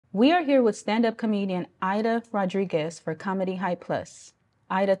We are here with stand-up comedian Aida Rodriguez for Comedy High Plus.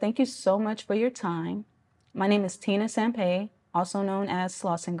 Aida, thank you so much for your time. My name is Tina Sampay, also known as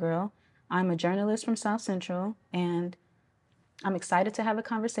Slauson Girl. I'm a journalist from South Central, and I'm excited to have a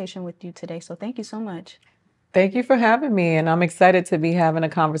conversation with you today, so thank you so much. Thank you for having me. And I'm excited to be having a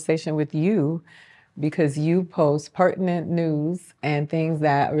conversation with you because you post pertinent news and things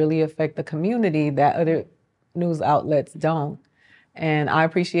that really affect the community that other news outlets don't. And I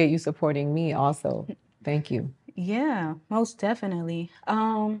appreciate you supporting me also. Thank you. Yeah, most definitely.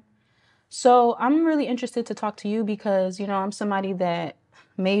 So I'm really interested to talk to you because, I'm somebody that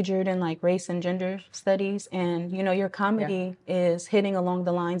majored in like race and gender studies, and your comedy is hitting along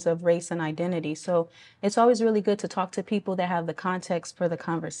the lines of race and identity. So it's always really good to talk to people that have the context for the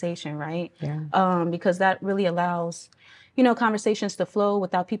conversation, right? Yeah. Because that really allows, conversations to flow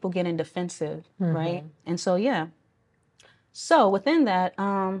without people getting defensive, right? And so, yeah. So within that,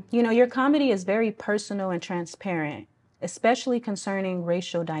 your comedy is very personal and transparent, especially concerning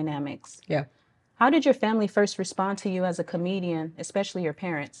racial dynamics. Yeah. How did your family first respond to you as a comedian, especially your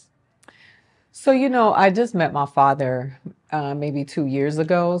parents? So, I just met my father maybe 2 years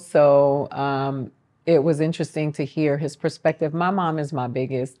ago. So it was interesting to hear his perspective. My mom is my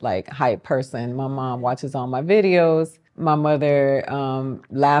biggest hype person. My mom watches all my videos. My mother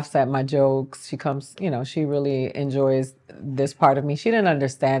laughs at my jokes. She comes, she really enjoys this part of me. She didn't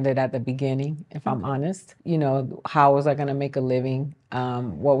understand it at the beginning, if I'm honest. How was I going to make a living?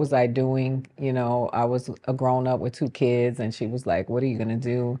 What was I doing? I was a grown up with 2 kids, and she was like, what are you going to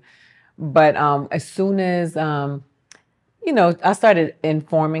do? But as soon as I started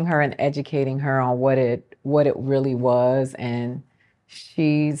informing her and educating her on what it really was, and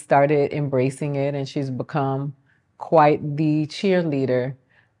she started embracing it, and she's become quite the cheerleader.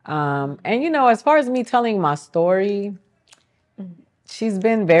 And as far as me telling my story, she's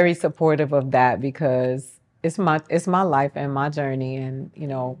been very supportive of that because it's my life and my journey, and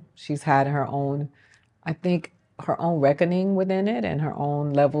she's had her own, I think, her own reckoning within it and her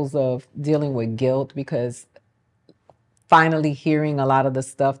own levels of dealing with guilt, because finally hearing a lot of the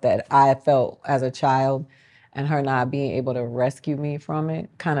stuff that I felt as a child and her not being able to rescue me from it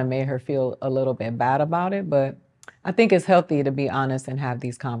kind of made her feel a little bit bad about it. But I think it's healthy to be honest and have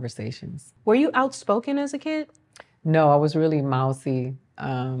these conversations. Were you outspoken as a kid? No, I was really mousy.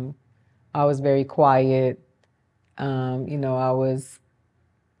 I was very quiet. I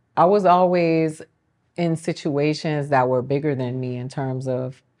was always in situations that were bigger than me in terms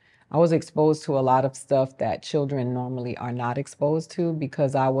of I was exposed to a lot of stuff that children normally are not exposed to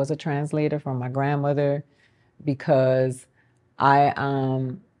because I was a translator from my grandmother, because I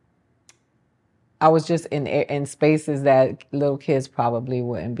I was just in spaces that little kids probably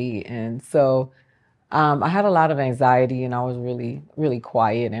wouldn't be. And so I had a lot of anxiety, and I was really, really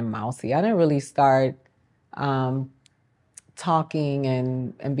quiet and mousy. I didn't really start um, talking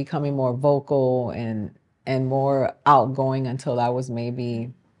and becoming more vocal and more outgoing until I was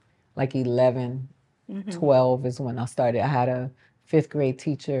maybe like 11, 12 is when I started. I had a fifth grade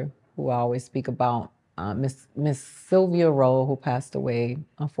teacher who I always speak about, Miss Sylvia Rowe, who passed away,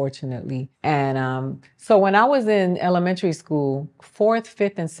 unfortunately. And so when I was in elementary school, fourth,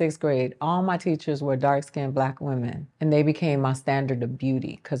 fifth, and sixth grade, all my teachers were dark-skinned Black women. And they became my standard of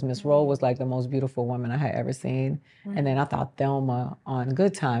beauty because Miss Rowe was like the most beautiful woman I had ever seen. And then I thought Thelma on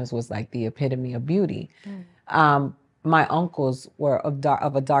Good Times was like the epitome of beauty. My uncles were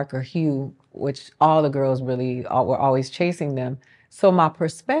of a darker hue, which all the girls really were always chasing them. So my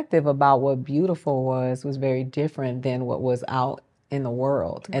perspective about what beautiful was very different than what was out in the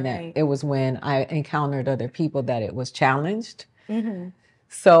world. And that it was when I encountered other people that it was challenged.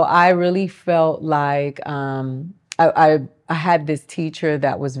 So I really felt like I had this teacher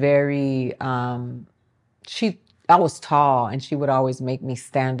that was very, I was tall, and she would always make me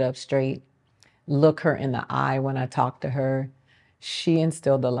stand up straight, look her in the eye when I talked to her. She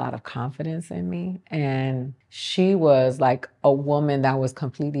instilled a lot of confidence in me. And she was like a woman that was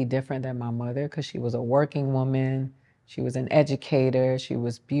completely different than my mother because she was a working woman. She was an educator. She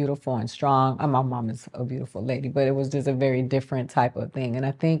was beautiful and strong. My mom is a beautiful lady, but it was just a very different type of thing. And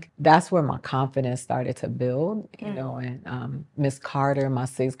I think that's where my confidence started to build, and Miss Carter, my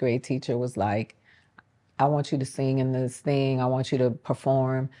sixth grade teacher, was like, I want you to sing in this thing. I want you to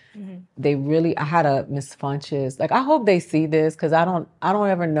perform. I had a Miss Funches. Like, I hope they see this because I don't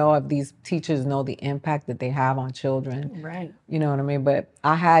ever know if these teachers know the impact that they have on children. Right. You know what I mean? But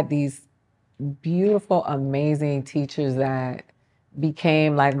I had these beautiful, amazing teachers that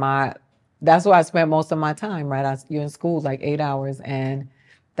became like that's where I spent most of my time, right? You're in school like 8 hours, and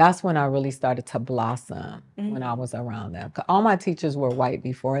that's when I really started to blossom when I was around them. All my teachers were white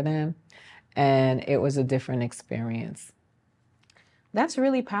before them, and it was a different experience. That's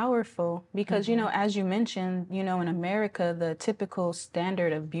really powerful because, you know, as you mentioned, you know, in America, the typical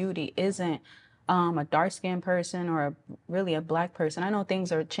standard of beauty isn't a dark skinned person or really a black person. I know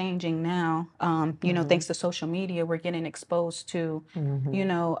things are changing now. You know, thanks to social media, we're getting exposed to, you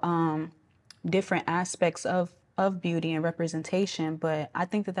know, different aspects of beauty and representation. But I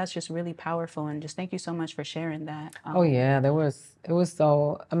think that that's just really powerful. And just thank you so much for sharing that. Oh yeah, it was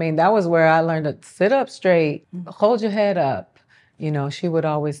so, I mean, that was where I learned to sit up straight, hold your head up. You know, she would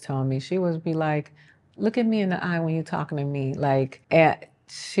always tell me, she would be like, look at me in the eye when you're talking to me. Like, and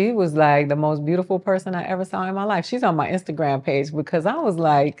she was like the most beautiful person I ever saw in my life. She's on my Instagram page because I was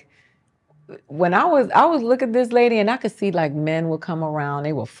like, when I was looking at this lady and I could see like men would come around,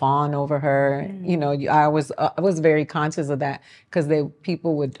 they would fawn over her. You know, I was very conscious of that because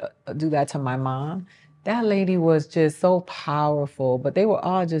people would do that to my mom. That lady was just so powerful, but they were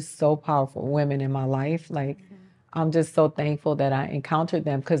all just so powerful women in my life. Like, I'm just so thankful that I encountered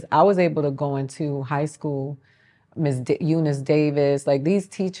them because I was able to go into high school. Eunice Davis, like these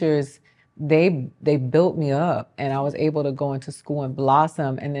teachers, they built me up, and I was able to go into school and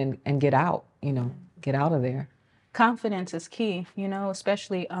blossom, and then and get out, you know, get out of there. Confidence is key, you know,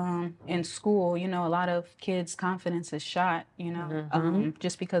 especially in school. You know, a lot of kids' confidence is shot, you know,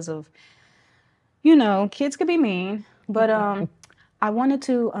 just because of, you know, kids could be mean. But I wanted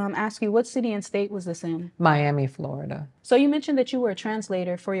to ask you, what city and state was this in? Miami, Florida. So you mentioned that you were a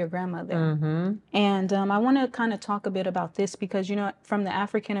translator for your grandmother. And I want to kind of talk a bit about this because, you know, from the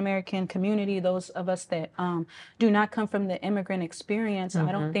African American community, those of us that do not come from the immigrant experience,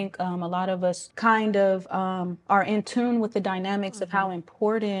 I don't think a lot of us kind of are in tune with the dynamics of how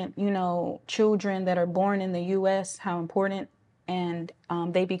important, you know, children that are born in the U.S., how important and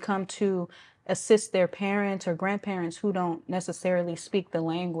they become to assist their parents or grandparents who don't necessarily speak the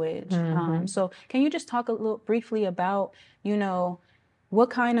language. So can you just talk a little briefly about, you know,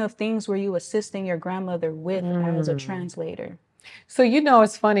 what kind of things were you assisting your grandmother with as a translator? So, you know,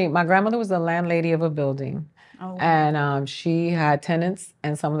 it's funny. My grandmother was the landlady of a building, Oh, wow. and she had tenants,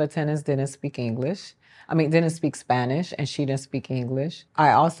 and some of the tenants didn't speak English. I mean, didn't speak Spanish, and she didn't speak English.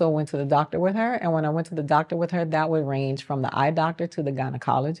 I also went to the doctor with her, and when I went to the doctor with her, that would range from the eye doctor to the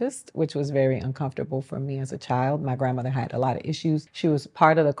gynecologist, which was very uncomfortable for me as a child. My grandmother had a lot of issues. She was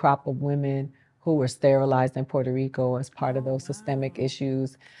part of the crop of women who were sterilized in Puerto Rico as part of those systemic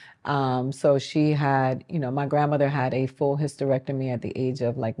issues. So she had, you know, my grandmother had a full hysterectomy at the age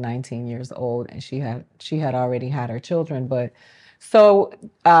of like 19 years old, and she had already had her children. But so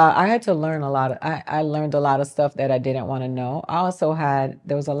I had to learn a lot. I learned a lot of stuff that I didn't want to know. I also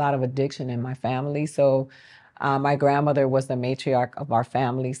there was a lot of addiction in my family. So my grandmother was the matriarch of our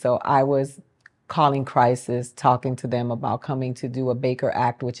family. So I was calling crisis, talking to them about coming to do a Baker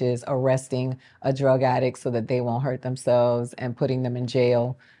Act, which is arresting a drug addict so that they won't hurt themselves and putting them in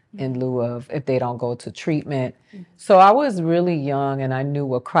jail in lieu of if they don't go to treatment. So I was really young and I knew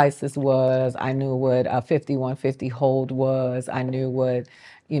what crisis was. I knew what a 5150 hold was. I knew what,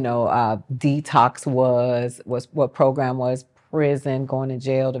 you know, detox was what program was, prison, going to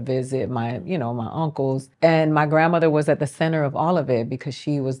jail to visit my, you know, my uncles. And my grandmother was at the center of all of it because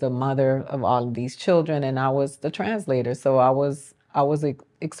she was the mother of all of these children and I was the translator. So I was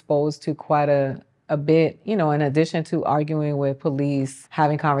exposed to quite a bit, you know, in addition to arguing with police,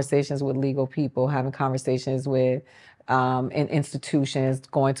 having conversations with legal people, having conversations with in institutions,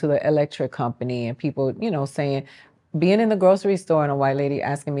 going to the electric company and people, you know, saying, being in the grocery store and a white lady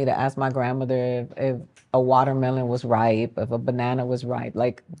asking me to ask my grandmother if a watermelon was ripe, if a banana was ripe,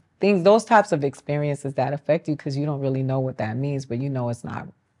 like things, those types of experiences that affect you because you don't really know what that means, but you know it's not,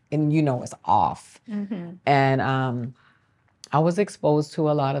 and you know it's off. And I was exposed to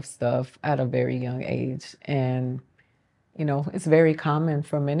a lot of stuff at a very young age, and you know it's very common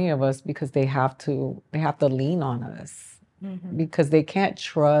for many of us because they have to lean on us because they can't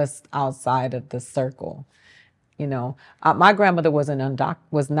trust outside of the circle. You know, my grandmother was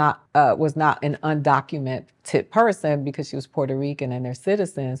was not an undocumented person because she was Puerto Rican and they're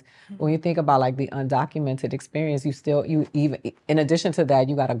citizens. When you think about like the undocumented experience, you even in addition to that,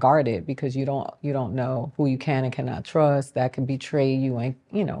 you got to guard it because you don't know who you can and cannot trust that can betray you and,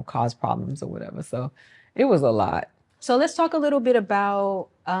 you know, cause problems or whatever. So it was a lot. So let's talk a little bit about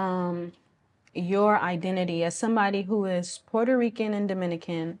your identity as somebody who is Puerto Rican and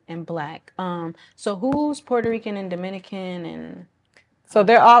Dominican and Black. So who's Puerto Rican and Dominican and So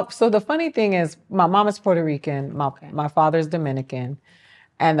they're all. So the funny thing is, my mom is Puerto Rican. My father's Dominican,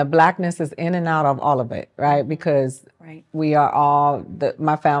 And the Blackness is in and out of all of it, right? Because we are all,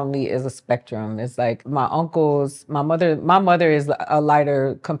 my family is a spectrum. It's like my uncles, my mother is a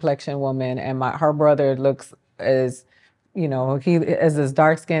lighter complexion woman, and her brother looks as, he is as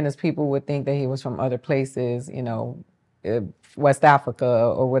dark skinned as people would think that he was from other places, West Africa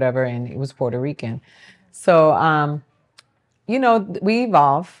or whatever, and he was Puerto Rican. So, we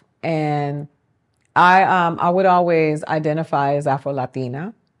evolve, and I would always identify as Afro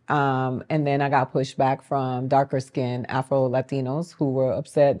Latina. And then I got pushed back from darker skinned Afro Latinos who were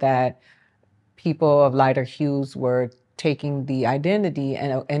upset that people of lighter hues were taking the identity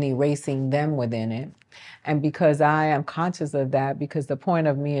and erasing them within it. And because I am conscious of that, because the point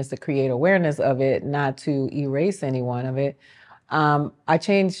of me is to create awareness of it, not to erase any one of it, I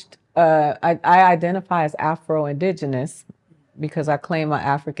changed, I identify as Afro-Indigenous because I claim my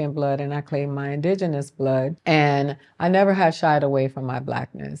African blood and I claim my indigenous blood. And I never have shied away from my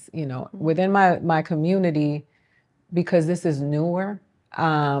Blackness. Within my community, because this is newer,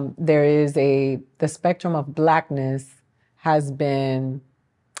 there is the spectrum of Blackness has been,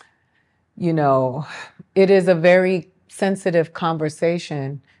 it is a very sensitive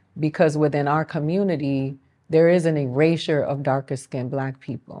conversation because within our community, there is an erasure of darker skinned Black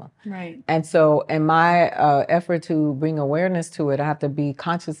people. Right. And so in my effort to bring awareness to it, I have to be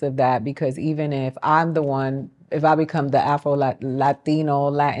conscious of that, because even if if I become the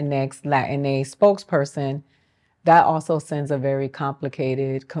Latino, Latinx, Latina spokesperson, that also sends a very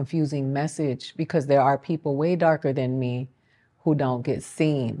complicated, confusing message, because there are people way darker than me who don't get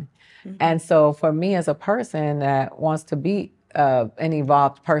seen. Mm-hmm. And so for me as a person that wants to be an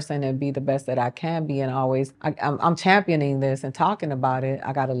evolved person and be the best that I can be, and always I'm championing this and talking about it,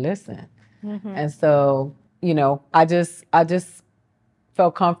 I got to listen. Mm-hmm. And so, I just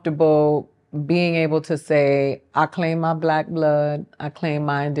felt comfortable being able to say, I claim my Black blood, I claim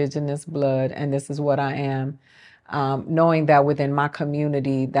my indigenous blood, and this is what I am. Knowing that within my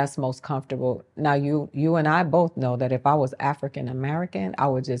community, that's most comfortable. Now, you and I both know that if I was African American, I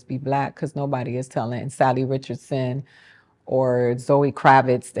would just be Black, because nobody is telling Sally Richardson or Zoe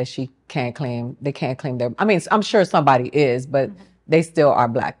Kravitz that they can't claim their, I mean, I'm sure somebody is, but mm-hmm. they still are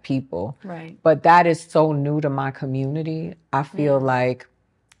Black people. Right. But that is so new to my community. I feel like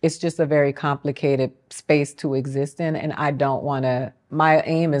it's just a very complicated space to exist in. And I don't want to, my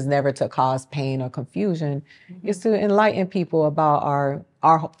aim is never to cause pain or confusion. Mm-hmm. It's to enlighten people about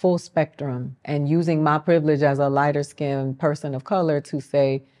our full spectrum, and using my privilege as a lighter skinned person of color to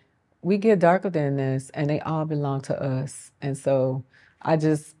say, we get darker than this and they all belong to us. And so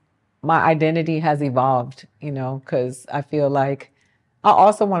my identity has evolved, because I feel like I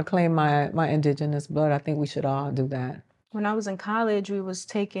also want to claim my indigenous blood. I think we should all do that. When I was in college, we was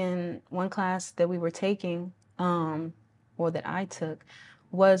taking one class that we were taking, or that I took,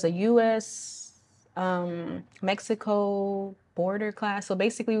 was a U.S. Mexico border class. So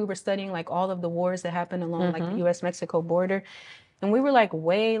basically we were studying like all of the wars that happened along mm-hmm. like the U.S. Mexico border. And we were like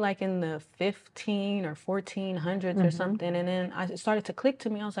way like in the 15 or 1400s mm-hmm. or something. And then it started to click to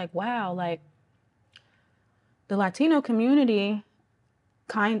me. I was like, wow, like the Latino community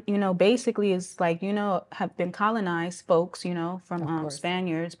basically is like, have been colonized folks, from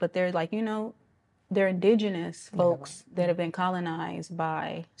Spaniards, but they're like, they're indigenous folks that have been colonized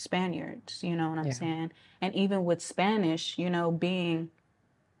by Spaniards, you know what I'm saying? And even with Spanish, being,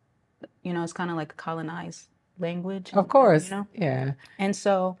 it's kind of like a colonized language. Of course. Yeah. And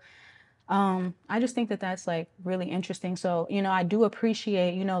so I just think that that's like really interesting. So, I do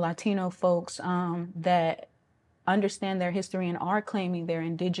appreciate, Latino folks that understand their history and are claiming their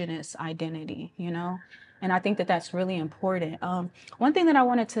indigenous identity, and I think that that's really important. One thing that I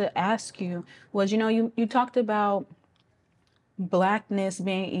wanted to ask you was, you talked about Blackness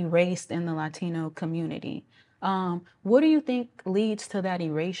being erased in the Latino community. What do you think leads to that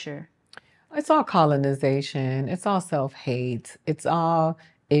erasure? It's all colonization. It's all self-hate. It's all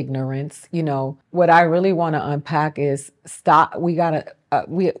ignorance. What I really want to unpack is stop. We gotta,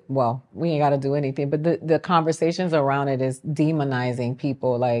 we ain't gotta do anything, but the conversations around it is demonizing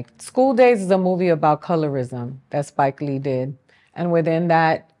people. Like School Days is a movie about colorism that Spike Lee did. And within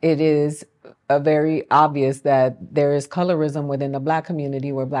that, it is very obvious that there is colorism within the Black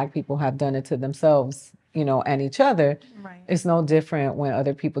community, where Black people have done it to themselves, and each other. Right. It's no different when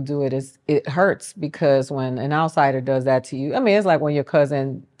other people do it. It hurts, because when an outsider does that to you, I mean, it's like when your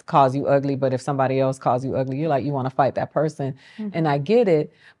cousin calls you ugly, but if somebody else calls you ugly, you're like, you want to fight that person. Mm-hmm. And I get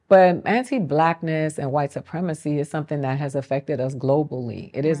it. But anti-Blackness and white supremacy is something that has affected us globally.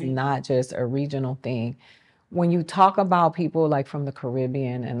 It is not just a regional thing. when you talk about people like from the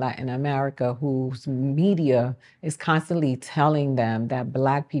Caribbean and Latin America whose media is constantly telling them that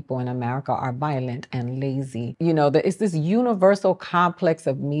Black people in America are violent and lazy, it's this universal complex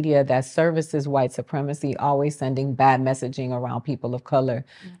of media that services white supremacy, always sending bad messaging around people of color.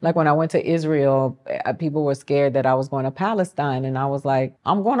 Like when I went to Israel, people were scared that I was going to Palestine, and I was like,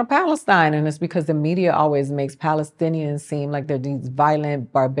 I'm going to Palestine. And it's because the media always makes Palestinians seem like they're these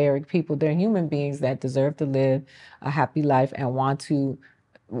violent, barbaric people. They're human beings that deserve to live a happy life and want to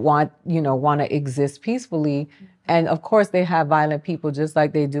exist peacefully. And of course they have violent people just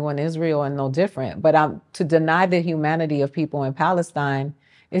like they do in Israel, and no different. But to deny the humanity of people in Palestine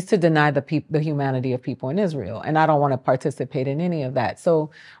is to deny the humanity of people in Israel. And I don't want to participate in any of that.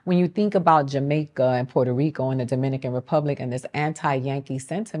 So when you think about Jamaica and Puerto Rico and the Dominican Republic and this anti-Yankee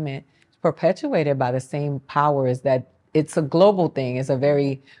sentiment, it's perpetuated by the same powers that it's a global thing.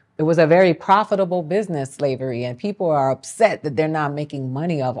 It was a very profitable business, slavery, and people are upset that they're not making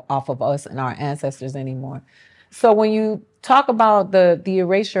money off of us and our ancestors anymore. So when you talk about the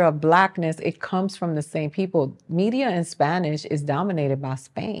erasure of Blackness, it comes from the same people. Media in Spanish is dominated by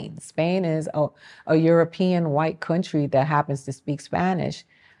Spain. Spain is a European white country that happens to speak Spanish.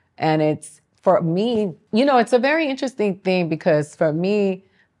 And it's, for me, it's a very interesting thing because for me,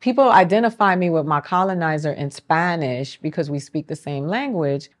 people identify me with my colonizer in Spanish because we speak the same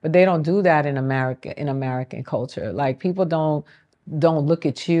language, but they don't do that in American culture. Like people don't look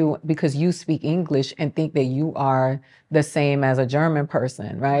at you because you speak English and think that you are the same as a German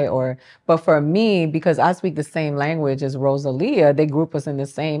person, right? But for me, because I speak the same language as Rosalia, they group us in the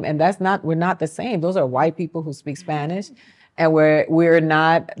same, and we're not the same. Those are white people who speak Spanish, and we're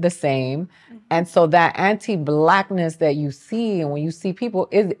not the same. And so that anti-Blackness that you see, and when you see people,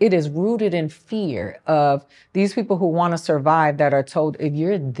 it is rooted in fear of these people who want to survive, that are told, if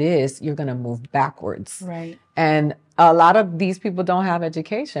you're this, you're going to move backwards. Right. And a lot of these people don't have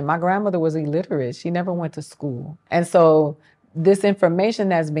education. My grandmother was illiterate. She never went to school. And so this information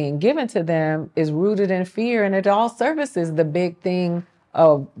that's being given to them is rooted in fear, and it all services the big thing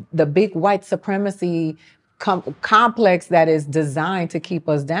of the big white supremacy complex that is designed to keep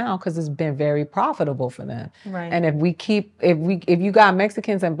us down, because it's been very profitable for them. Right. And if you got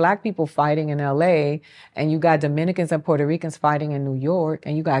Mexicans and Black people fighting in LA, and you got Dominicans and Puerto Ricans fighting in New York,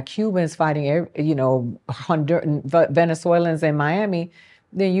 and you got Cubans fighting, Venezuelans in Miami,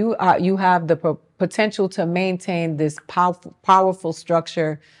 then you have the potential to maintain this powerful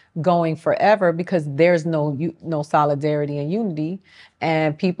structure going forever, because there's no solidarity and unity,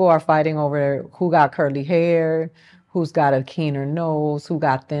 and people are fighting over who got curly hair, who's got a keener nose, who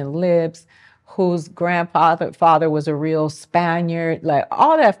got thin lips, whose father was a real Spaniard, like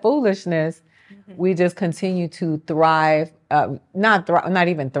all that foolishness. We just continue to thrive. Not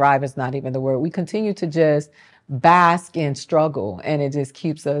even thrive is not even the word. We continue to just bask in struggle, and it just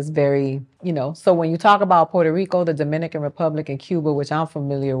keeps us very, so when you talk about Puerto Rico, the Dominican Republic, and Cuba, which I'm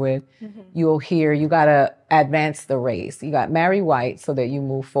familiar with, you'll hear you got to advance the race. You got marry white so that you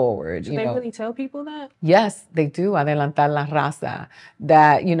move forward. Do they really tell people that? Yes, they do. Adelantar la raza.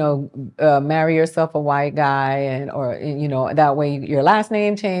 That, marry yourself a white guy, or that way your last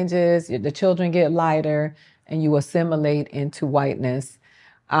name changes, the children get lighter, and you assimilate into whiteness,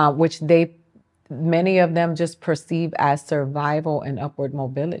 which many of them just perceive as survival and upward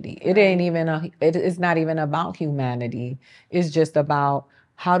mobility. It is not even about humanity. It's just about,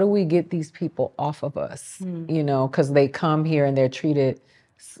 how do we get these people off of us? Because they come here and they're treated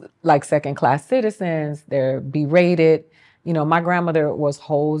like second-class citizens. They're berated. My grandmother was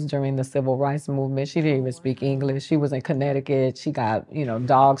hosed during the civil rights movement. She didn't even speak English. She was in Connecticut. She got,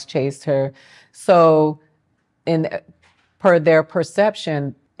 dogs chased her. So per their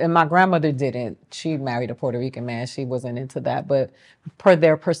perception, and my grandmother didn't. She married a Puerto Rican man. She wasn't into that. But per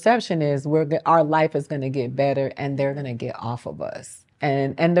their perception is, our life is going to get better, and they're going to get off of us.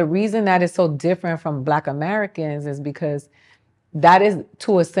 And the reason that is so different from Black Americans is because that is,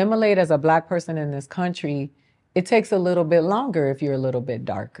 to assimilate as a Black person in this country, it takes a little bit longer if you're a little bit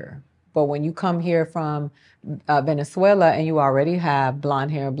darker. But when you come here from Venezuela and you already have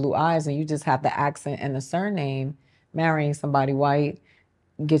blonde hair and blue eyes, and you just have the accent and the surname, marrying somebody white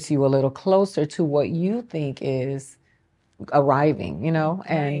gets you a little closer to what you think is arriving,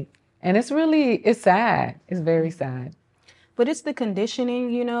 Right. And it's sad. It's very sad. But it's the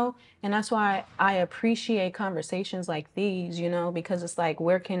conditioning, and that's why I appreciate conversations like these, because it's like,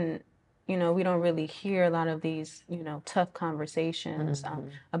 where can, we don't really hear a lot of these, tough conversations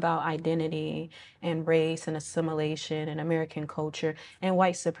about identity and race and assimilation and American culture and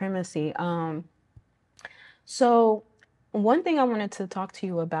white supremacy. So One thing I wanted to talk to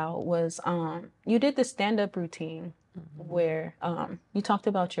you about was you did the stand-up routine where you talked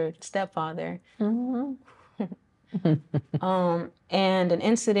about your stepfather Mm-hmm. and an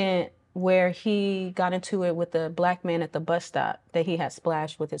incident where he got into it with the black man at the bus stop that he had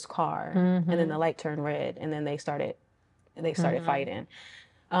splashed with his car, and then the light turned red, and then they started fighting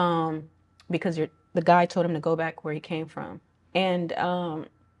because the guy told him to go back where he came from, and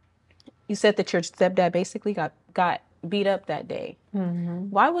you said that your stepdad basically got beat up that day.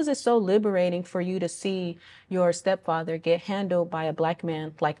 Why was it so liberating for you to see your stepfather get handled by a black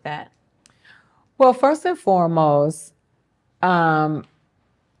man like that? Well, first and foremost, I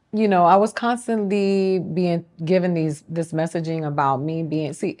was constantly being given this messaging about me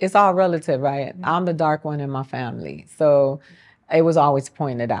being, see, it's all relative, right? I'm the dark one in my family. So it was always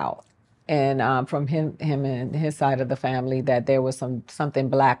pointed out. And from him and his side of the family that there was something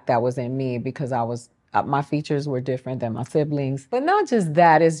black that was in me because my features were different than my siblings. But not just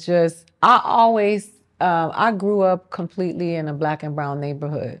that, it's just, I grew up completely in a black and brown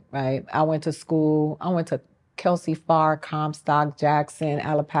neighborhood, right? I went to Kelsey Farr, Comstock, Jackson,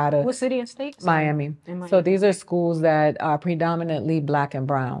 Allapattah. What city and state? Miami. In Miami. So these are schools that are predominantly black and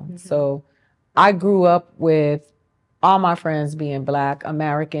brown. So I grew up with all my friends being black,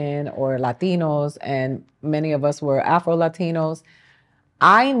 American, or Latinos, and many of us were Afro-Latinos.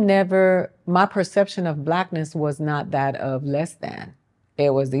 My perception of blackness was not that of less than.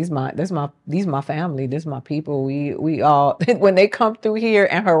 It was these my family, this my people. We all when they come through here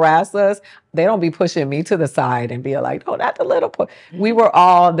and harass us, they don't be pushing me to the side and be like, "Oh, not the little boy." We were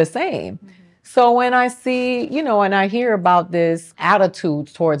all the same. So when I see, and I hear about this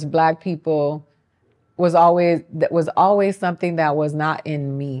attitude towards black people was always something that was not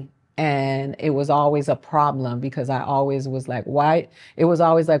in me. And it was always a problem because I always was like, why? It was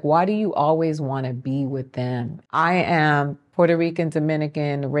always like, why do you always want to be with them? I am Puerto Rican,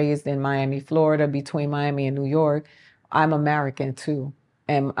 Dominican, raised in Miami, Florida, between Miami and New York. I'm American too.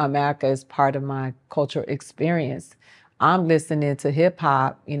 And America is part of my cultural experience. I'm listening to hip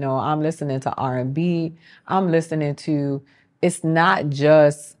hop, I'm listening to R&B. It's not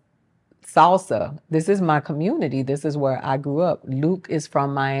just salsa. This is my community. This is where I grew up. Luke is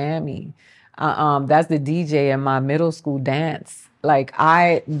from Miami. That's the DJ in my middle school dance.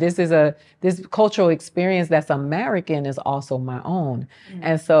 This cultural experience that's American is also my own.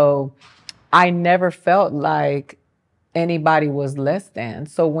 And so I never felt like anybody was less than.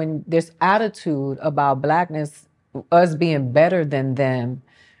 So when this attitude about blackness, us being better than them,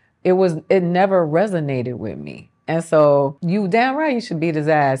 it never resonated with me. And so you damn right you should beat his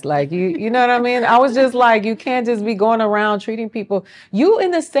ass. Like you know what I mean? I was just like, you can't just be going around treating people you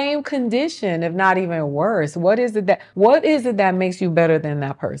in the same condition, if not even worse. What is it that makes you better than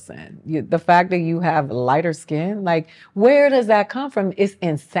that person? The fact that you have lighter skin, like where does that come from? It's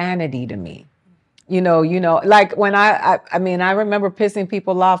insanity to me. Like when I remember pissing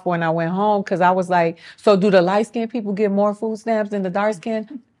people off when I went home because I was like, so do the light skinned people get more food stamps than the dark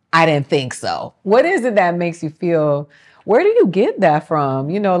skinned? I didn't think so. What is it that makes you feel, where do you get that from?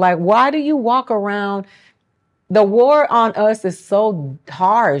 Like why do you walk around? The war on us is so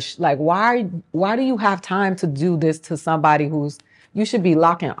harsh. Like why do you have time to do this to somebody who's you should be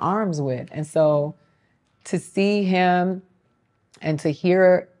locking arms with? And so to see him and to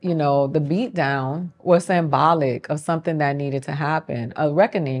hear, the beat down was symbolic of something that needed to happen, a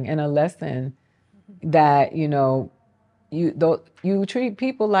reckoning and a lesson that, you treat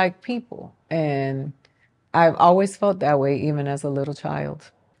people like people. And I've always felt that way, even as a little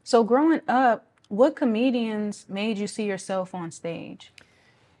child. So growing up, what comedians made you see yourself on stage?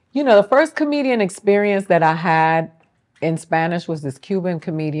 The first comedian experience that I had in Spanish was this Cuban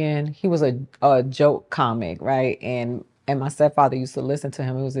comedian. He was a joke comic, right? And my stepfather used to listen to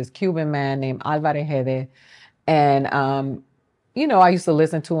him. It was this Cuban man named Alvarez. And, I used to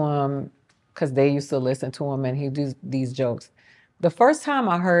listen to him because they used to listen to him and he'd do these jokes. The first time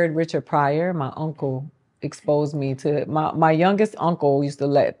I heard Richard Pryor, my uncle exposed me to, my youngest uncle used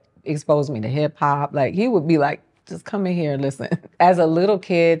to expose me to hip hop. Like he would be like, just come in here and listen. As a little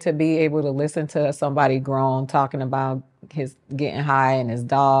kid, to be able to listen to somebody grown talking about his getting high and his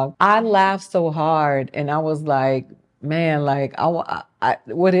dog, I laughed so hard and I was like, man, like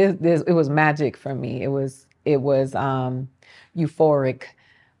what is this? It was magic for me. It was euphoric.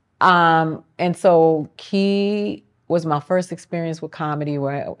 And so he was my first experience with comedy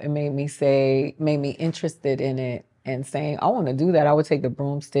where it made me interested in it and saying, I want to do that. I would take the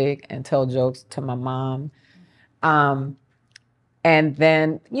broomstick and tell jokes to my mom. And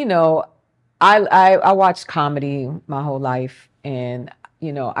then, I watched comedy my whole life. And,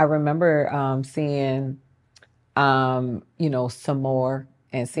 I remember seeing some more,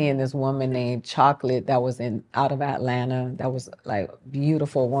 and seeing this woman named Chocolate that was out of Atlanta, that was like a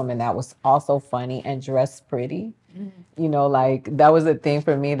beautiful woman that was also funny and dressed pretty. Like that was a thing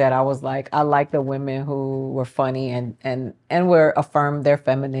for me that I was like, I like the women who were funny and were affirmed their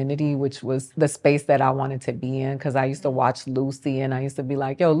femininity, which was the space that I wanted to be in. Cause I used to watch Lucy and I used to be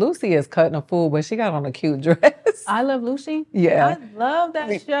like, yo, Lucy is cutting a fool, but she got on a cute dress. I Love Lucy. Yeah. I love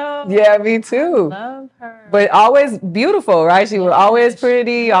that show. Yeah, me too. I love her. But always beautiful, right? She was always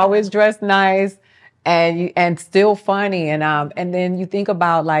pretty, always dressed nice, and still funny. And then you think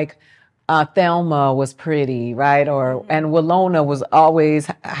about like Thelma was pretty, right? And Willona was always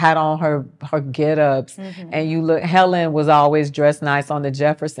had on her get-ups, and you look. Helen was always dressed nice on the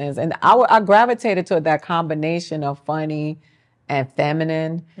Jeffersons, and I gravitated to that combination of funny and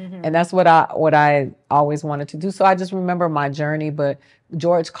feminine, and that's what I always wanted to do. So I just remember my journey, but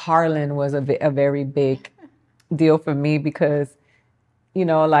George Carlin was a very big deal for me because,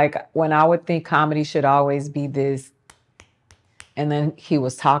 like when I would think comedy should always be this. And then he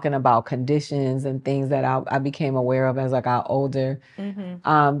was talking about conditions and things that I became aware of as I got older.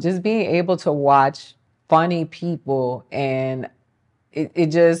 Just being able to watch funny people, and it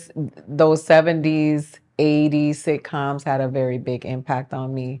just, those 70s, 80s sitcoms had a very big impact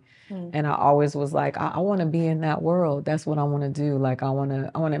on me. And I always was like, I want to be in that world. That's what I want to do. Like I want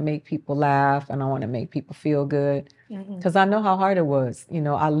to make people laugh, and I want to make people feel good. Because I know how hard it was.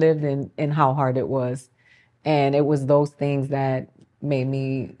 I lived in how hard it was. And it was those things that made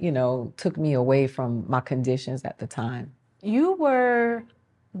me, took me away from my conditions at the time. You were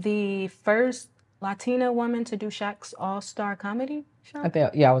the first Latina woman to do Shaq's All-Star Comedy Show?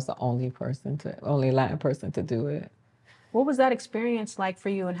 I was the only Latin person to do it. What was that experience like for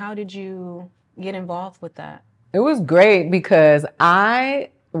you, and how did you get involved with that? It was great because I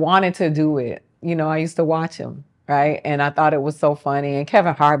wanted to do it. I used to watch him, right? And I thought it was so funny. And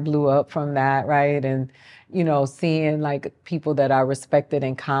Kevin Hart blew up from that, right? And, seeing like people that I respected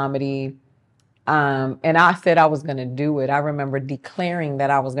in comedy. And I said I was going to do it. I remember declaring that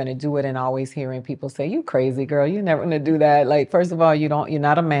I was going to do it and always hearing people say, you crazy girl, you're never going to do that. Like, first of all, you're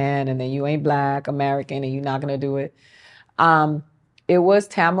not a man, and then you ain't Black American, and you're not going to do it. It was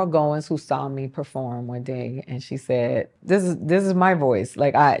Tamara Goins who saw me perform one day, and she said, this is my voice.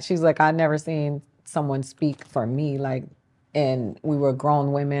 She's like, I never seen someone speak for me. Like, and we were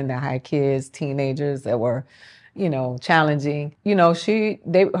grown women that had kids, teenagers that were, challenging.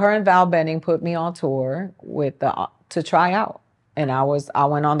 Her and Val Benning put me on tour to try out. And I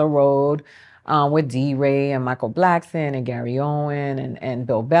went on the road with D. Ray and Michael Blackson and Gary Owen and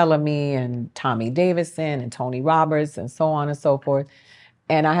Bill Bellamy and Tommy Davidson and Tony Roberts and so on and so forth.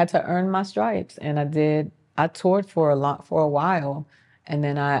 And I had to earn my stripes. And I toured for a while. And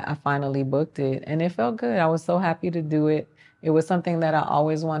then I finally booked it. And it felt good. I was so happy to do it. It was something that I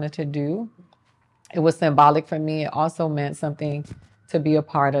always wanted to do. It was symbolic for me. It also meant something to be a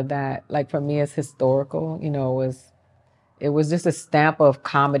part of that. Like for me, it's historical. It was just a stamp of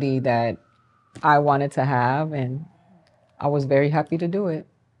comedy that I wanted to have, and I was very happy to do it.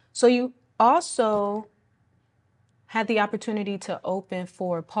 So you also had the opportunity to open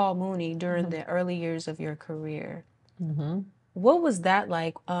for Paul Mooney during the early years of your career. What was that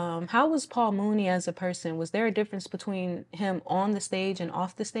like? How was Paul Mooney as a person? Was there a difference between him on the stage and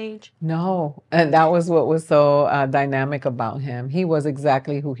off the stage? No, and that was what was so dynamic about him. He was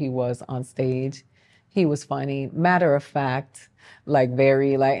exactly who he was on stage. He was funny, matter of fact, like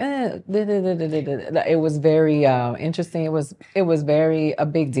very like. It was very interesting. It was very a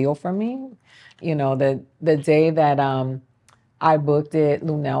big deal for me. The day that I booked it,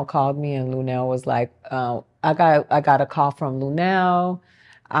 Lunel called me, and Lunel was like, I got a call from Lunel,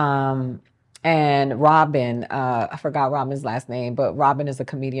 and Robin. I forgot Robin's last name, but Robin is a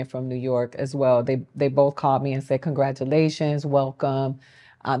comedian from New York as well. They both called me and said, congratulations, welcome.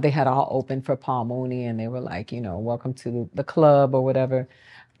 They had all opened for Paul Mooney, and they were like, welcome to the club or whatever.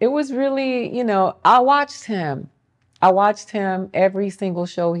 It was really, I watched him. Every single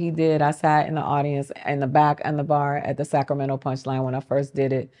show he did. I sat in the audience in the back and the bar at the Sacramento Punchline when I first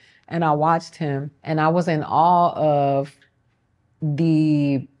did it. And I watched him, and I was in awe of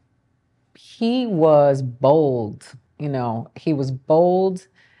he was bold, he was bold,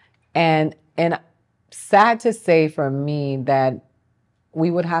 and sad to say for me that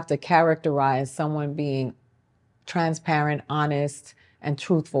we would have to characterize someone being transparent, honest, and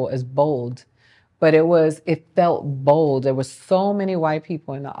truthful as bold. But it felt bold. There were so many white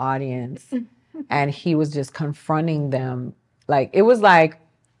people in the audience, and he was just confronting them. Like, it was like,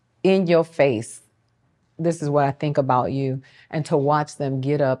 in your face, this is what I think about you. And to watch them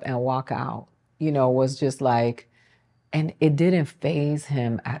get up and walk out, was just like, and it didn't faze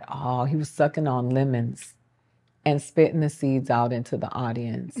him at all. He was sucking on lemons and spitting the seeds out into the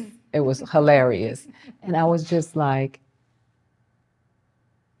audience. It was hilarious. And I was just like,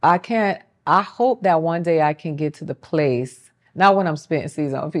 I hope that one day I can get to the place, not when I'm spitting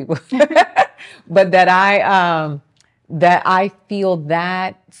seeds on people, but that I feel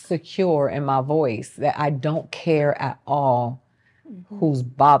that secure in my voice that I don't care at all who's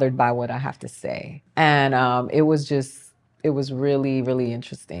bothered by what I have to say. And it was really, really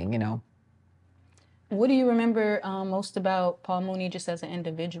interesting. What do you remember most about Paul Mooney just as an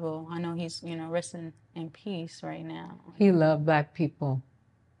individual? I know he's, resting in peace right now. He loved Black people.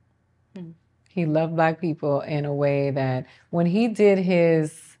 He loved Black people in a way that when he did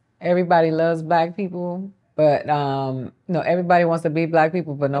his everybody loves Black people, but everybody wants to be Black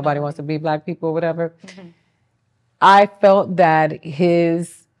people, but nobody wants to be Black people, whatever. I felt that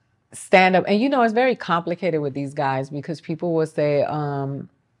his stand-up, and it's very complicated with these guys because people would say,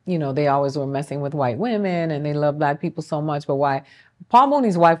 they always were messing with white women and they love Black people so much, but why? Paul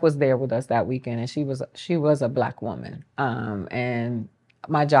Mooney's wife was there with us that weekend, and she was a Black woman, and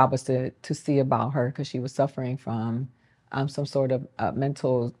my job was to see about her because she was suffering from some sort of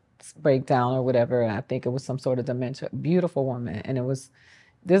mental breakdown or whatever. And I think it was some sort of dementia. Beautiful woman, and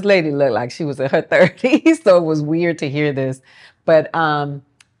this lady looked like she was in her 30s, so it was weird to hear this. But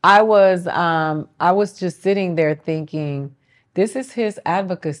I was just sitting there thinking, this is his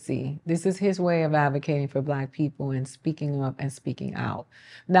advocacy. This is his way of advocating for Black people and speaking up and speaking out.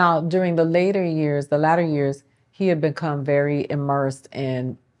 Now, during the latter years, he had become very immersed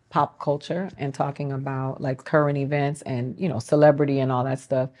in pop culture and talking about like current events and, celebrity and all that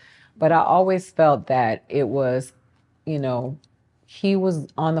stuff. But I always felt that it was, he was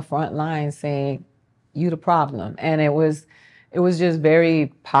on the front line saying, you the problem. And it was just very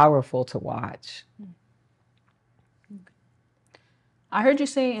powerful to watch. I heard you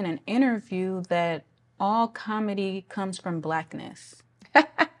say in an interview that all comedy comes from Blackness.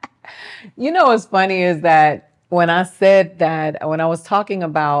 What's funny is that when I said that, when I was talking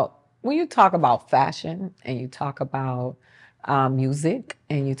about, when you talk about fashion and you talk about music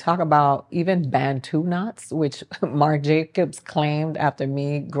and you talk about even Bantu knots, which Marc Jacobs claimed after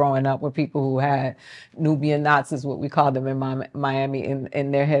me growing up with people who had Nubian knots, is what we called them in Miami,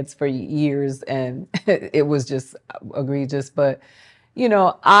 in their heads for years. And it was just egregious. But,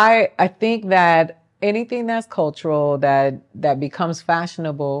 I think that anything that's cultural, that becomes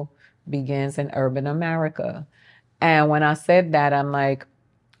fashionable, begins in urban America. And when I said that, I'm like,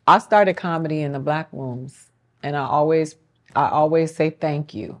 I started comedy in the Black rooms, and I always say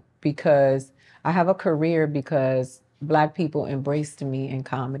thank you, because I have a career because Black people embraced me in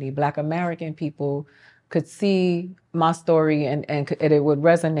comedy. Black American people could see my story and it would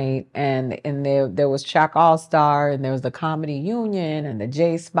resonate. And there was Chuck All-Star, and there was the Comedy Union and the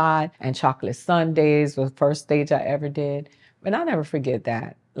J Spot, and Chocolate Sundays was the first stage I ever did. And I'll never forget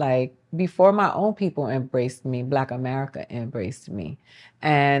that. Like, before my own people embraced me, Black America embraced me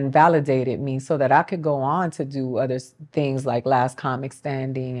and validated me so that I could go on to do other things like Last Comic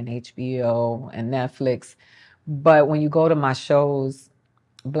Standing and HBO and Netflix. But when you go to my shows,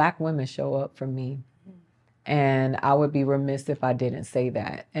 Black women show up for me. And I would be remiss if I didn't say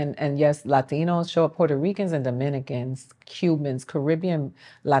that. And yes, Latinos show up, Puerto Ricans and Dominicans, Cubans, Caribbean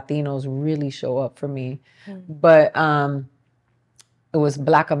Latinos really show up for me. But it was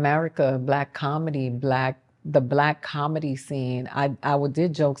Black America, Black comedy, the Black comedy scene. I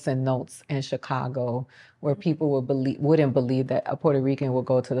did jokes and notes in Chicago where people wouldn't believe that a Puerto Rican would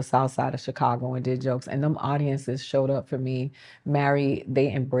go to the south side of Chicago and did jokes. And them audiences showed up for me.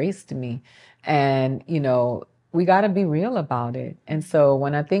 They embraced me. And, we got to be real about it. And so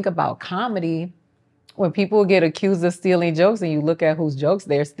when I think about comedy, when people get accused of stealing jokes and you look at whose jokes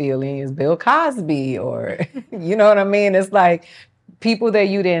they're stealing, is Bill Cosby or, you know what I mean? It's like people that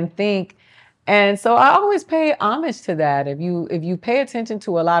you didn't think. And so I always pay homage to that. If you pay attention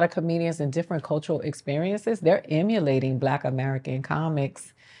to a lot of comedians and different cultural experiences, they're emulating Black American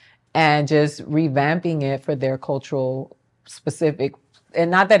comics and just revamping it for their cultural specific. And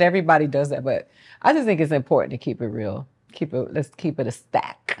not that everybody does that, but I just think it's important to keep it real. Let's keep it a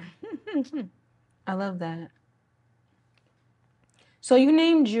stack. I love that. So you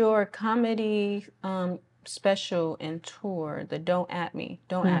named your comedy special and tour the Don't At Me.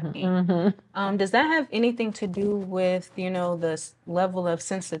 Mm-hmm. Does that have anything to do with the level of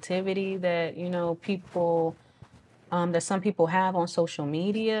sensitivity that people that some people have on social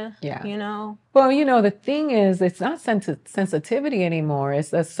media? Yeah. Well, the thing is, it's not sensitivity anymore.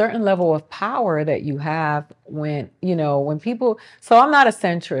 It's a certain level of power that you have when people. So I'm not a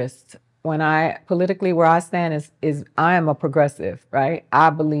centrist. politically where I stand is I am a progressive, right? I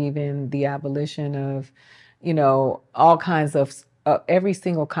believe in the abolition of, all kinds of every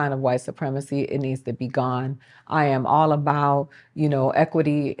single kind of white supremacy. It needs to be gone. I am all about,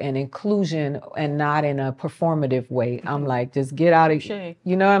 equity and inclusion, and not in a performative way. I'm like, just get out of, you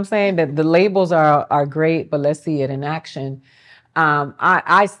know what I'm saying? That the labels are great, but let's see it in action.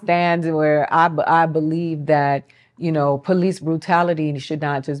 I stand where I believe that, police brutality should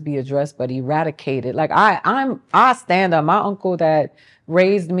not just be addressed, but eradicated. Like I stand up. My uncle that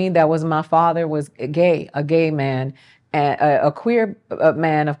raised me, that was my father, was a gay man, and a queer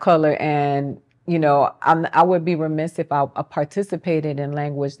man of color. And, I would be remiss if I participated in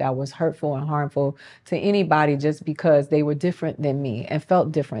language that was hurtful and harmful to anybody just because they were different than me and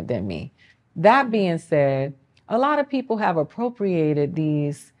felt different than me. That being said, a lot of people have appropriated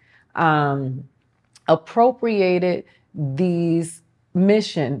this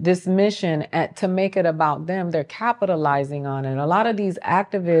mission to make it about them. They're capitalizing on it. A lot of these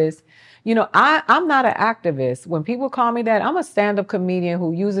activists, I'm not an activist. When people call me that, I'm a stand-up comedian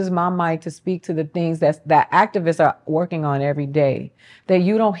who uses my mic to speak to the things that activists are working on every day that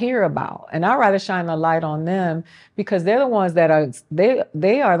you don't hear about. And I'd rather shine a light on them because they're the ones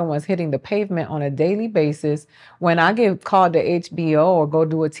they are the ones hitting the pavement on a daily basis. When I get called to HBO or go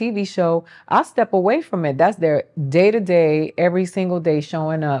do a TV show, I step away from it. That's their day-to-day, every single day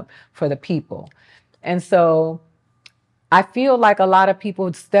showing up for the people. And so I feel like a lot of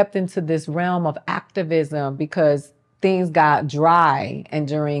people stepped into this realm of activism because things got dry. And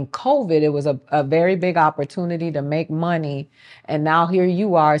during COVID, it was a very big opportunity to make money. And now here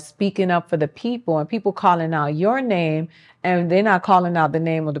you are speaking up for the people and people calling out your name. And they're not calling out the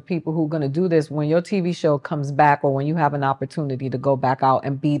name of the people who are going to do this when your TV show comes back or when you have an opportunity to go back out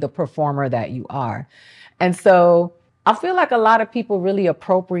and be the performer that you are. And so I feel like a lot of people really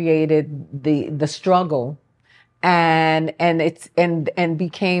appropriated the struggle and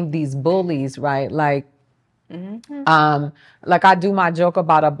became these bullies, right? Like, like I do my joke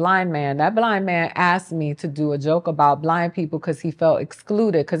about a blind man. That blind man asked me to do a joke about blind people because he felt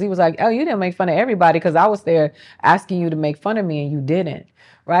excluded. Because he was like, "Oh, you didn't make fun of everybody because I was there asking you to make fun of me and you didn't."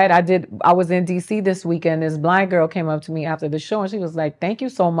 Right? I was in DC this weekend. This blind girl came up to me after the show and she was like, "Thank you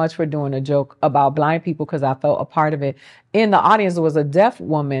so much for doing a joke about blind people because I felt a part of it." In the audience was a deaf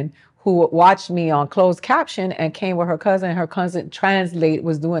woman who watched me on closed caption and came with her cousin. Her cousin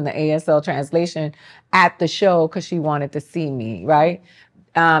was doing the ASL translation at the show because she wanted to see me, right?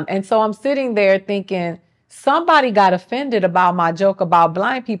 And so I'm sitting there thinking, somebody got offended about my joke about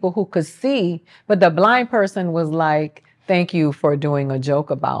blind people who could see, but the blind person was like, "Thank you for doing a joke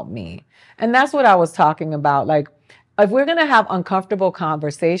about me." And that's what I was talking about. Like, if we're going to have uncomfortable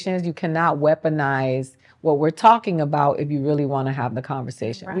conversations, you cannot weaponize what we're talking about if you really want to have the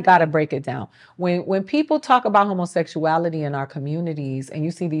conversation. Right. We got to break it down. When people talk about homosexuality in our communities and you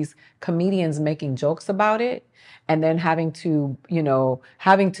see these comedians making jokes about it and then having to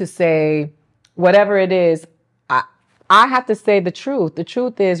say whatever it is, I have to say the truth. The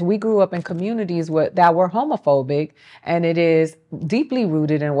truth is we grew up in communities that were homophobic, and it is deeply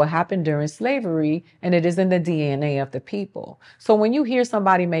rooted in what happened during slavery, and it is in the DNA of the people. So when you hear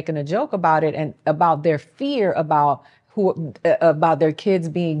somebody making a joke about it and about their fear about their kids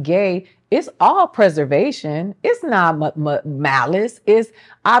being gay, it's all preservation. It's not malice. It's,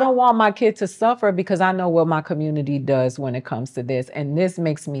 I don't want my kid to suffer because I know what my community does when it comes to this. And this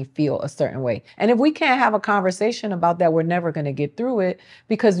makes me feel a certain way. And if we can't have a conversation about that, we're never going to get through it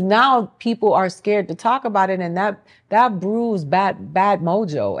because now people are scared to talk about it. And that brews bad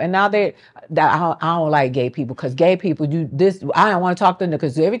mojo. And now I don't like gay people because gay people I don't want to talk to them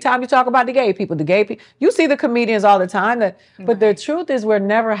because every time you talk about the gay people, you see the comedians all the time but the truth is we're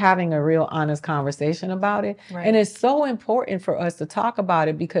never having a real honest conversation about it. Right. And it's so important for us to talk about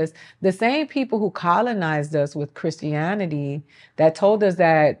it because the same people who colonized us with Christianity that told us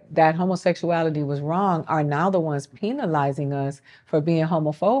that homosexuality was wrong are now the ones penalizing us for being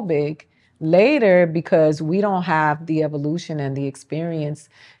homophobic later because we don't have the evolution and the experience.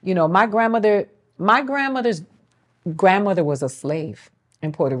 My grandmother's grandmother was a slave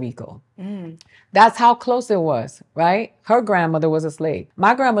in Puerto Rico. That's how close it was, right? Her grandmother was a slave.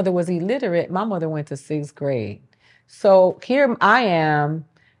 My grandmother was illiterate. My mother went to 6th grade. So here I am,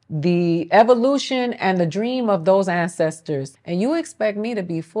 the evolution and the dream of those ancestors. And you expect me to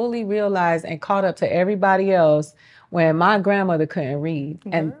be fully realized and caught up to everybody else when my grandmother couldn't read.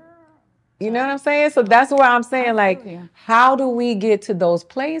 And you know what I'm saying? So that's where I'm saying, like, how do we get to those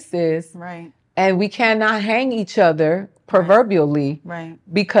places? Right. And we cannot hang each other proverbially, right,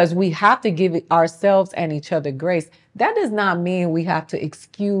 because we have to give ourselves and each other grace. That does not mean we have to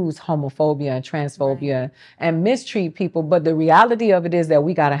excuse homophobia and transphobia and mistreat people. But the reality of it is that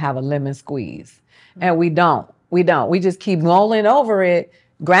we got to have a lemon squeeze. And we don't. We don't. We just keep rolling over it.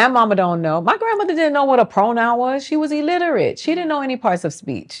 Grandmama don't know. My grandmother didn't know what a pronoun was. She was illiterate. She didn't know any parts of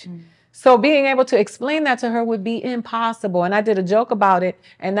speech. So being able to explain that to her would be impossible. And I did a joke about it.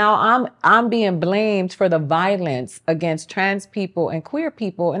 And now I'm being blamed for the violence against trans people and queer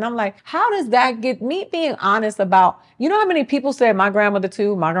people. And I'm like, how does that get me being honest about, you know how many people said my grandmother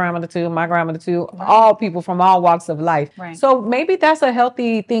too, my grandmother too, my grandmother too, all people from all walks of life. So maybe that's a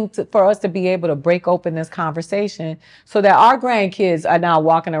healthy thing for us to be able to break open this conversation so that our grandkids are now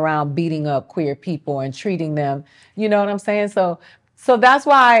walking around beating up queer people and treating them. You know what I'm saying? So that's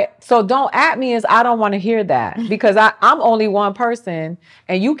why, so don't at me as I don't want to hear that, because I'm only one person,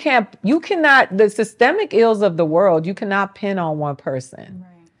 and you cannot, the systemic ills of the world, you cannot pin on one person,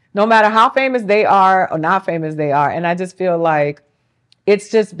 no matter how famous they are or not famous they are. And I just feel like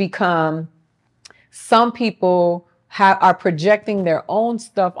it's just become, some people are projecting their own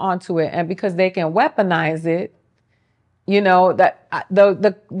stuff onto it, and because they can weaponize it, you know, that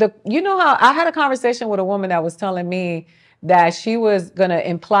you know how I had a conversation with a woman that was telling me that she was going to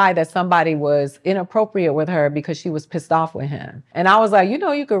imply that somebody was inappropriate with her because she was pissed off with him. And I was like, you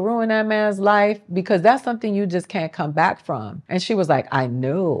know, you could ruin that man's life because that's something you just can't come back from. And she was like, I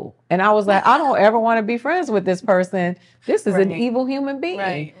know. And I was like, I don't ever want to be friends with this person. This is an evil human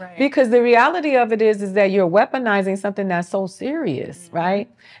being. Because the reality of it is that you're weaponizing something that's so serious,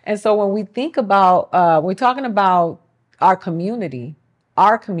 right? And so when we think about, we're talking about our community,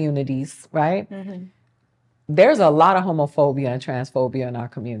 our communities, right? There's a lot of homophobia and transphobia in our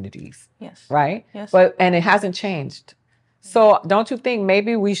communities. Right? And it hasn't changed. So don't you think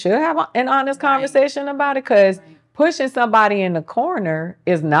maybe we should have an honest conversation about it? Because pushing somebody in the corner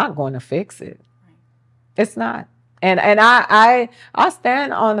is not going to fix it. It's not. And I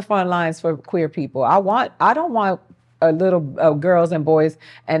stand on the front lines for queer people. I don't want little girls and boys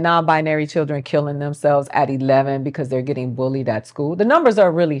and non-binary children killing themselves at 11 because they're getting bullied at school. The numbers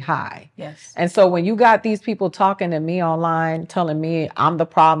are really high. And so when you got these people talking to me online, telling me I'm the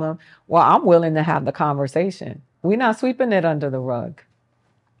problem, well, I'm willing to have the conversation. We're not sweeping it under the rug.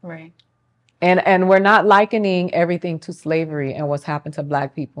 And we're not likening everything to slavery and what's happened to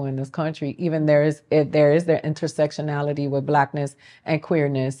Black people in this country. Even there is their intersectionality with Blackness and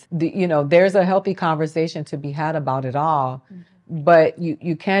queerness. You know, there's a healthy conversation to be had about it all. But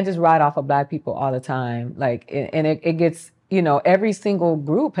you can't just write off of Black people all the time. Like, and it gets, you know, every single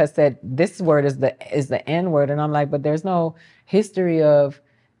group has said this word is the N word. And I'm like, but there's no history of,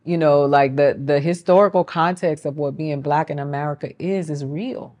 you know, like the historical context of what being Black in America is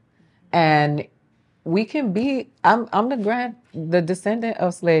real. And we can be, I'm the descendant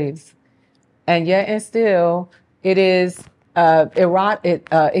of slaves, and yet and still it is exotic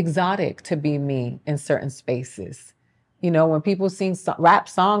to be me in certain spaces. You know, when people sing rap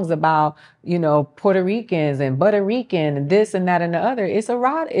songs about, you know, Puerto Ricans and Puerto Rican and this and that and the other,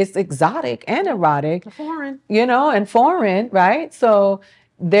 it's exotic and erotic, foreign, you know, and foreign, right? So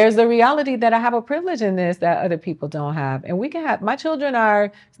there's a reality that I have a privilege in this that other people don't have. And we can have, my children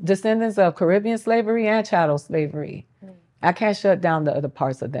are descendants of Caribbean slavery and chattel slavery. I can't shut down the other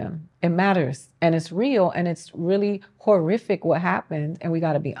parts of them. It matters. And it's real. And it's really horrific what happened. And we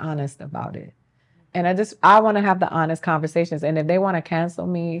got to be honest about it. And I want to have the honest conversations. And if they want to cancel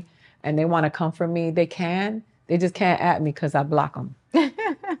me and they want to come for me, they can. They just can't at me because I block them.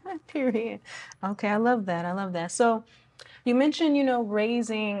 Period. Okay, I love that. I love that. So you mentioned, you know,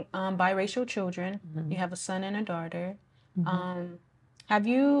 raising biracial children. You have a son and a daughter. How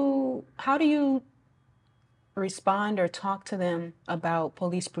do you respond or talk to them about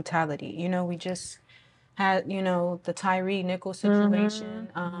police brutality? You know, we just had, you know, the Tyree Nichols situation,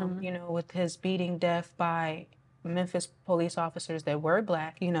 you know, with his beating death by Memphis police officers that were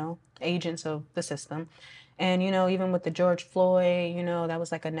Black, you know, agents of the system. And, you know, even with the George Floyd, you know, that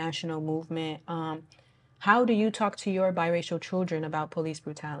was like a national movement. How do you talk to your biracial children about police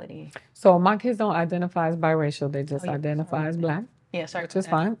brutality? So my kids don't identify as biracial. They just identify as Black. Yeah, sorry. Which is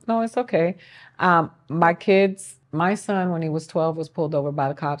fine. No, it's okay. My son, when he was 12, was pulled over by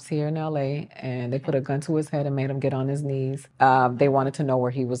the cops here in LA, and they put a gun to his head and made him get on his knees. They wanted to know where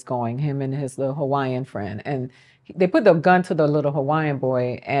he was going, him and his little Hawaiian friend. And they put the gun to the little Hawaiian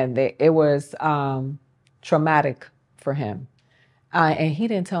boy, and it was traumatic for him. And he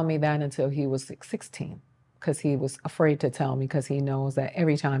didn't tell me that until he was 16, because he was afraid to tell me, because he knows that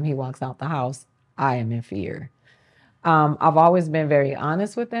every time he walks out the house, I am in fear. I've always been very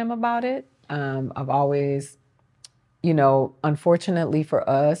honest with them about it. I've always you know, unfortunately for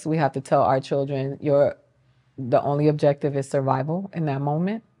us, we have to tell our children, the only objective is survival in that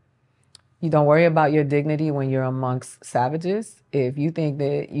moment. You don't worry about your dignity when you're amongst savages. If you think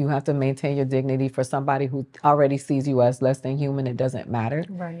that you have to maintain your dignity for somebody who already sees you as less than human, it doesn't matter.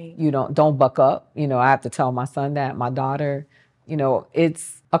 Right. You don't buck up. You know, I have to tell my son that, my daughter, you know,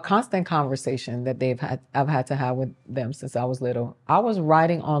 it's a constant conversation that I've had to have with them since I was little. I was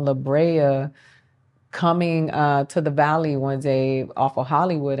riding on La Brea coming to the valley one day off of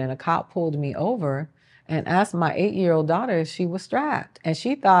Hollywood, and a cop pulled me over and asked my 8-year-old daughter if she was strapped. And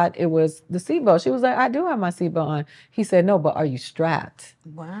she thought it was the seatbelt. She was like, I do have my seatbelt on. He said, no, but are you strapped?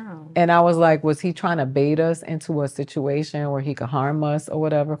 Wow. And I was like, was he trying to bait us into a situation where he could harm us or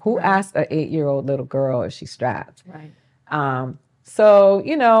whatever? Who asked an 8-year-old little girl if she's strapped? Right. So,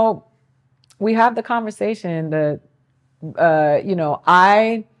 you know, we have the conversation that, you know,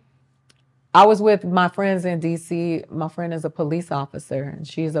 I was with my friends in DC. My friend is a police officer, and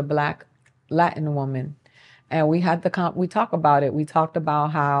she's a Black Latin woman. And we talk about it. We talked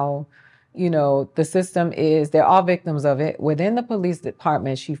about how, you know, the system is, they're all victims of it. Within the police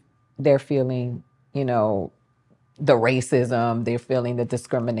department, they're feeling, you know, the racism, they're feeling the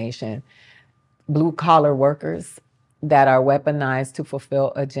discrimination. Blue collar workers that are weaponized to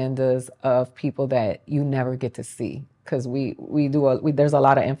fulfill agendas of people that you never get to see. Because there's a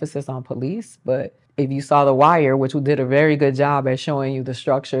lot of emphasis on police, but if you saw The Wire, which did a very good job at showing you the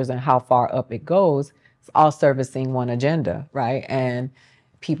structures and how far up it goes, it's all servicing one agenda, right? And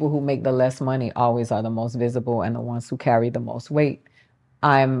people who make the less money always are the most visible and the ones who carry the most weight.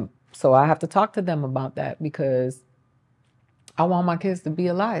 So I have to talk to them about that because I want my kids to be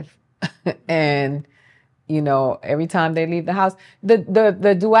alive. And you know, every time they leave the house, the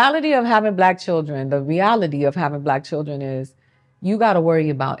duality of having Black children, the reality of having Black children is you got to worry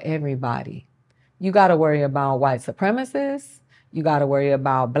about everybody. You got to worry about white supremacists. You got to worry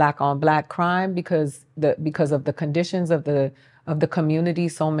about Black on Black crime because of the conditions of the community.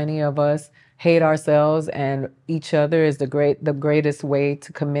 So many of us hate ourselves and each other. Is the greatest way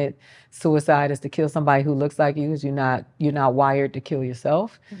to commit suicide is to kill somebody who looks like you, because you're not wired to kill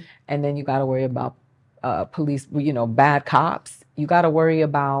yourself. Mm-hmm. And then you got to worry about police, you know, bad cops. You got to worry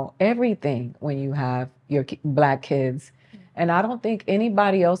about everything when you have your Black kids. And I don't think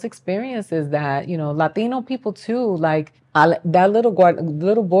anybody else experiences that. You know, Latino people too. Like that little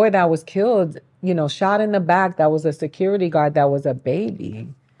boy that was killed, you know, shot in the back. That was a security guard. That was a baby.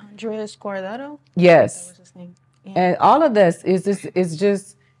 Andres Cordero? Yes. That was his name. Yeah. And all of this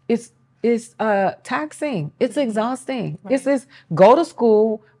it's taxing. It's exhausting. Right. It's this go to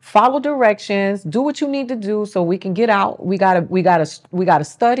school, follow directions, do what you need to do so we can get out. We gotta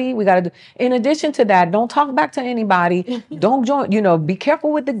study. We gotta do. In addition to that, don't talk back to anybody. Don't join. You know, be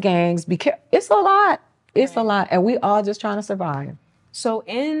careful with the gangs. It's a lot. It's a lot, and we all just trying to survive. So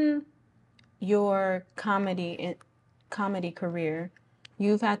in your comedy career,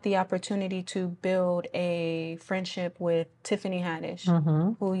 you've had the opportunity to build a friendship with Tiffany Haddish,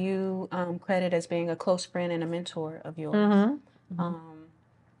 mm-hmm. who you credit as being a close friend and a mentor of yours. Mm-hmm.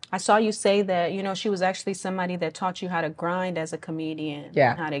 I saw you say that, you know, she was actually somebody that taught you how to grind as a comedian,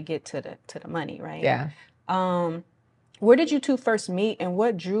 and how to get to the money, right? Yeah. Where did you two first meet, and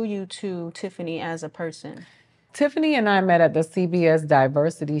what drew you to Tiffany as a person? Tiffany and I met at the CBS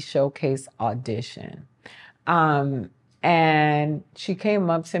Diversity Showcase audition. And she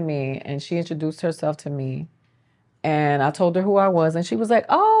came up to me and she introduced herself to me. And I told her who I was. And she was like,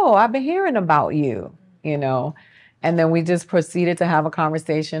 oh, I've been hearing about you, you know. And then we just proceeded to have a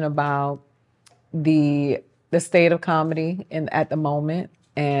conversation about the state of comedy at the moment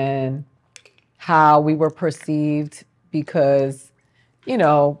and how we were perceived because, you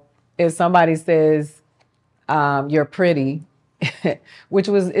know, if somebody says you're pretty, which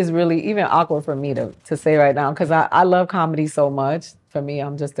is really even awkward for me to say right now because I love comedy so much. For me,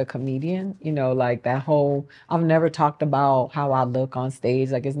 I'm just a comedian, you know, like that whole, I've never talked about how I look on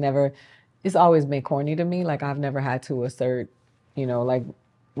stage. Like it's always been corny to me. Like I've never had to assert, you know, like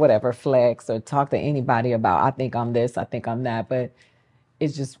whatever, flex or talk to anybody about, I think I'm this, I think I'm that, but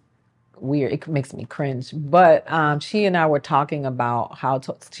it's just weird. It makes me cringe. But she and I were talking about how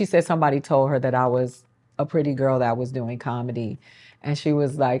she said somebody told her that I was a pretty girl that was doing comedy. And she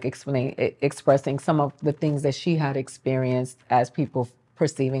was like expressing some of the things that she had experienced as people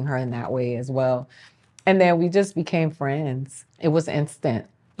perceiving her in that way as well. And then we just became friends. It was instant,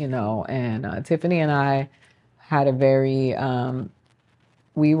 you know, and Tiffany and I had a very,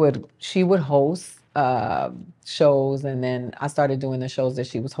 she would host shows, and then I started doing the shows that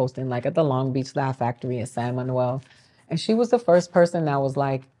she was hosting, like at the Long Beach Laugh Factory in San Manuel. And she was the first person that was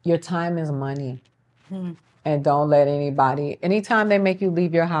like, your time is money. And don't let anybody, anytime they make you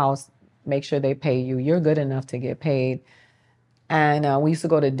leave your house, make sure they pay you. You're good enough to get paid. And we used to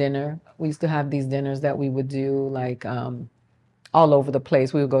go to dinner. We used to have these dinners that we would do like all over the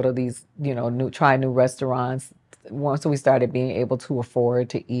place. We would go to these, try new restaurants once we started being able to afford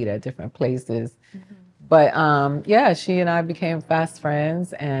to eat at different places. But yeah, she and I became fast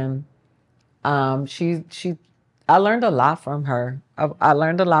friends, and she I learned a lot from her. I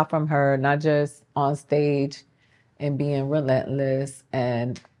learned a lot from her, not just on stage and being relentless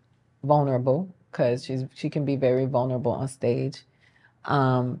and vulnerable, because she can be very vulnerable on stage.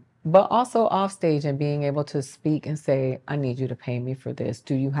 But also off stage and being able to speak and say, I need you to pay me for this.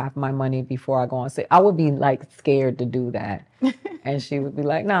 Do you have my money before I go on stage? I would be like scared to do that. And she would be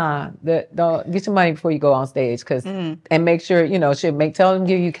like, nah, don't get your money before you go on stage. And make sure, tell them to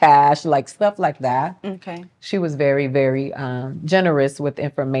give you cash, like stuff like that. Okay. She was very, very generous with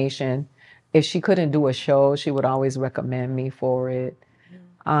information. If she couldn't do a show, she would always recommend me for it.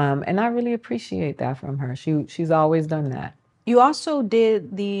 And I really appreciate that from her. She's always done that. You also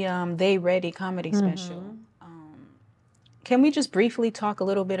did the They Ready comedy special. Can we just briefly talk a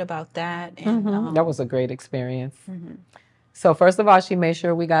little bit about that? And that was a great experience. So first of all, she made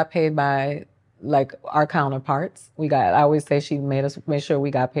sure we got paid by like our counterparts. I always say she made sure we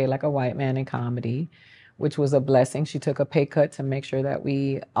got paid like a white man in comedy, which was a blessing. She took a pay cut to make sure that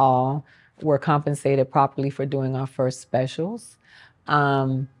we all were compensated properly for doing our first specials.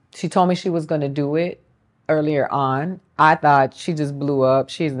 She told me she was going to do it earlier on. I thought she just blew up.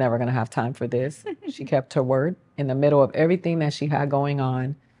 She's never going to have time for this. She kept her word. In the middle of everything that she had going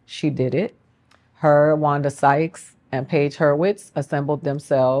on, she did it. Her, Wanda Sykes, and Paige Hurwitz assembled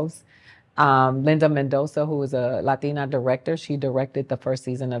themselves. Linda Mendoza, who is a Latina director, she directed the first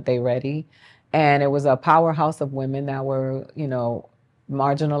season of They Ready. And it was a powerhouse of women that were,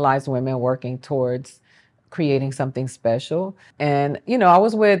 marginalized women working towards creating something special. And,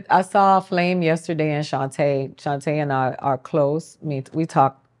 I saw Flame yesterday and Shantae. Shantae and I are close. We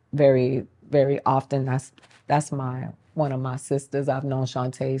talk very, very often. That's one of my sisters. I've known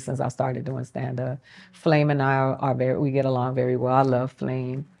Shantae since I started doing stand-up. Flame and I we get along very well. I love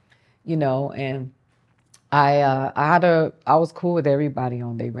Flame, and I was cool with everybody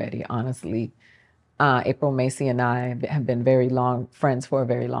on They Ready, honestly. April Macy and I have been very long friends for a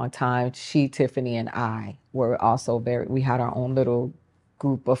very long time. She, Tiffany, and I were also we had our own little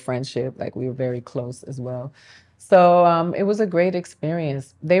group of friendship. Like we were very close as well. So it was a great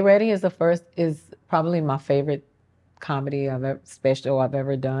experience. They Ready is probably my favorite comedy special I've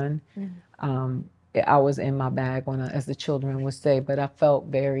ever done. I was in my bag as the children would say, but I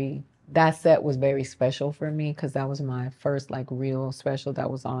felt that set was very special for me because that was my first like real special that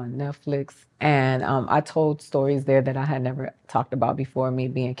was on Netflix. And I told stories there that I had never talked about before, me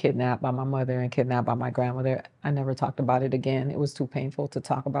being kidnapped by my mother and kidnapped by my grandmother. I never talked about it again. It was too painful to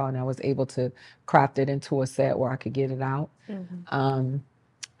talk about, and I was able to craft it into a set where I could get it out.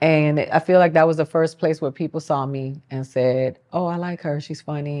 And I feel like that was the first place where people saw me and said, oh, I like her. She's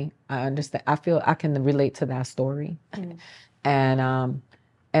funny. I understand. I feel I can relate to that story.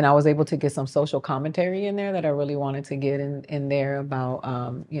 And I was able to get some social commentary in there that I really wanted to get in there about,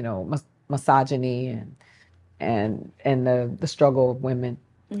 misogyny and the struggle of women.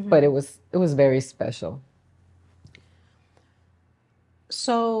 But it was very special.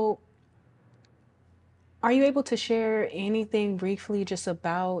 So are you able to share anything briefly just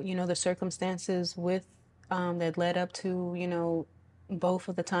about, the circumstances that led up to, both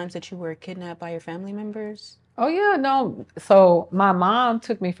of the times that you were kidnapped by your family members? Oh, yeah, no. So my mom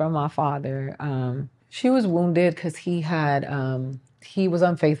took me from my father. She was wounded because he was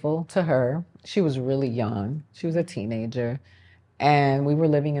unfaithful to her. She was really young. She was a teenager. And we were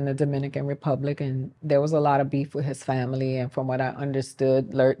living in the Dominican Republic, and there was a lot of beef with his family. And from what I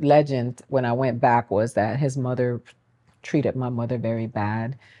understood, legend when I went back was that his mother treated my mother very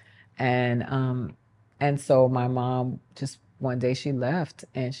bad. And so my mom just one day she left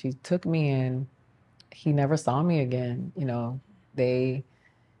and she took me, and he never saw me again.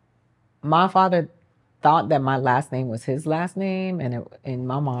 My father thought that my last name was his last name, and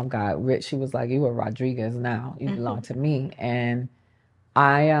my mom got rich. She was like, "You are Rodriguez now. You belong to me." And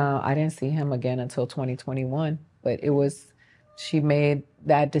I didn't see him again until 2021. But she made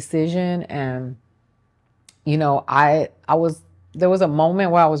that decision, and there was a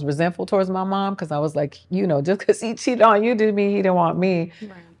moment where I was resentful towards my mom because I was like, just because he cheated on you didn't mean he didn't want me.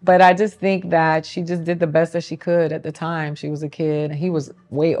 Right. But I just think that she just did the best that she could at the time. She was a kid. He was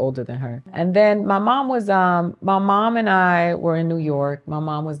way older than her. And then my mom and I were in New York. My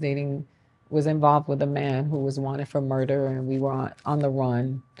mom was involved with a man who was wanted for murder, and we were on the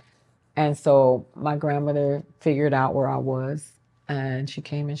run. And so my grandmother figured out where I was, and she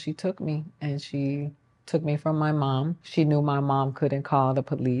came and she took me, and she took me from my mom. She knew my mom couldn't call the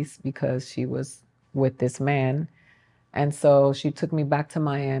police because she was with this man. And so she took me back to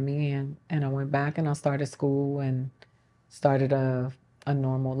Miami, and I went back and I started school and started a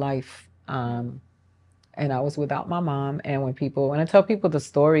normal life. And I was without my mom. And when I tell people the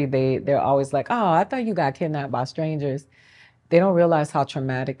story, they're always like, "Oh, I thought you got kidnapped by strangers." They don't realize how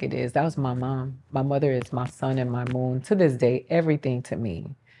traumatic it is. That was my mom. My mother is my sun and my moon. To this day, everything to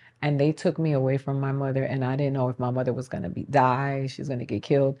me. And they took me away from my mother, and I didn't know if my mother was going to die, she was going to get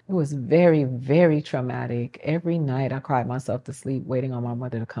killed. It was very, very traumatic. Every night I cried myself to sleep waiting on my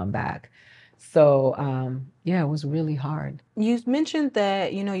mother to come back. So, yeah, it was really hard. You mentioned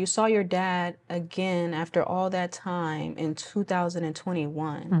that, you saw your dad again after all that time in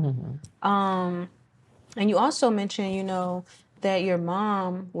 2021. And you also mentioned, that your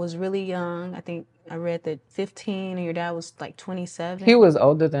mom was really young. I think I read that 15 and your dad was like 27. He was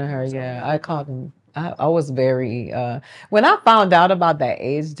older than her, yeah. I called him. I was very, when I found out about that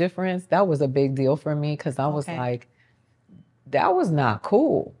age difference, that was a big deal for me because I was like, that was not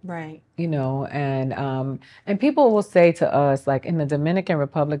cool. Right. And people will say to us, like in the Dominican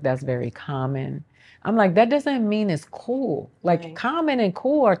Republic, that's very common. I'm like, that doesn't mean it's cool. Like common and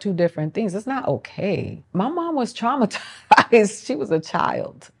cool are two different things. It's not okay. My mom was traumatized. She was a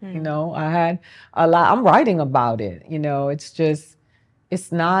child, I had a lot, I'm writing about it,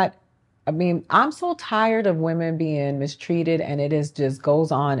 it's not, I'm so tired of women being mistreated, and it is just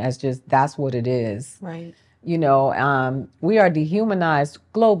goes on as just, that's what it is. Right. We are dehumanized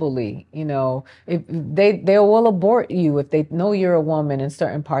globally. If they will abort you if they know you're a woman in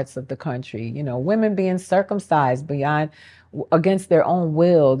certain parts of the country. Women being circumcised against their own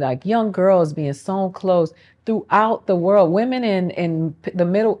will, like young girls being sewn clothes throughout the world. Women in the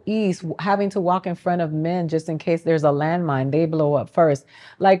Middle East having to walk in front of men just in case there's a landmine, they blow up first.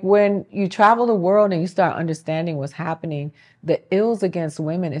 Like when you travel the world and you start understanding what's happening, the ills against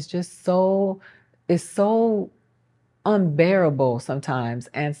women is just so unbearable sometimes.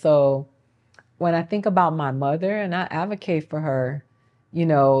 And so when I think about my mother and I advocate for her,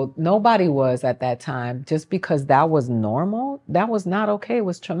 nobody was at that time, just because that was normal. That was not okay. It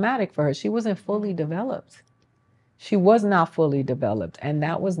was traumatic for her. She wasn't fully developed. She was not fully developed, and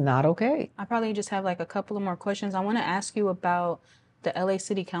that was not okay. I probably just have like a couple of more questions. I want to ask you about the LA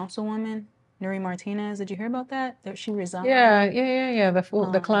City Councilwoman, Nuri Martinez. Did you hear about that? That she resigned? Yeah.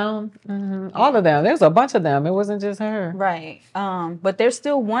 The clown. All of them. There's a bunch of them. It wasn't just her. Right. But there's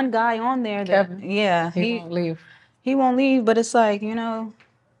still one guy on there that, Kevin. He won't leave. He won't leave, but it's like, yeah,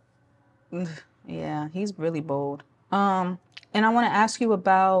 he's really bold. And I want to ask you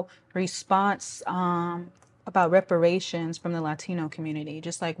about response, about reparations from the Latino community,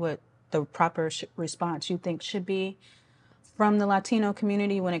 just like what the proper response you think should be from the Latino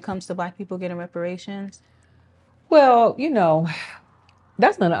community when it comes to Black people getting reparations? Well,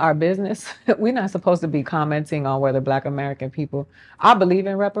 that's none of our business. We're not supposed to be commenting on whether Black American people. I believe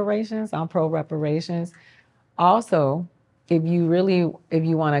in reparations. I'm pro reparations. Also, if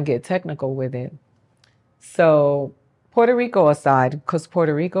you want to get technical with it, so Puerto Rico aside, because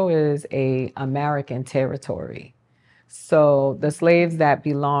Puerto Rico is a American territory. So the slaves that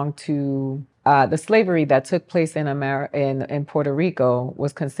belong to the slavery that took place in Puerto Rico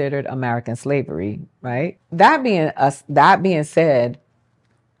was considered American slavery, right? That being said,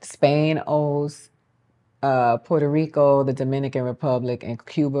 Spain owes Puerto Rico, the Dominican Republic, and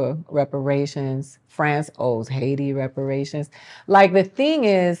Cuba reparations. France owes Haiti reparations. Like the thing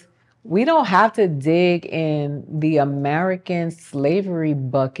is, we don't have to dig in the American slavery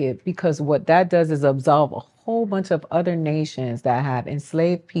bucket, because what that does is absolve a whole bunch of other nations that have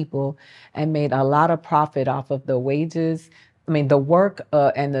enslaved people and made a lot of profit off of the wages. The work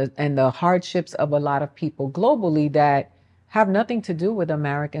and the hardships of a lot of people globally that have nothing to do with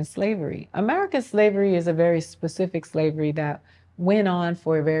American slavery. American slavery is a very specific slavery that went on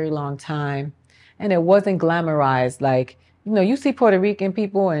for a very long time, and it wasn't glamorized. Like, you see Puerto Rican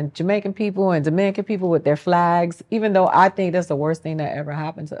people and Jamaican people and Dominican people with their flags, even though I think that's the worst thing that ever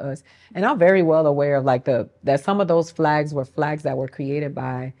happened to us. And I'm very well aware of that some of those flags were flags that were created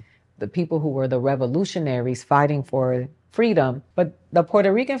by the people who were the revolutionaries fighting for freedom. But the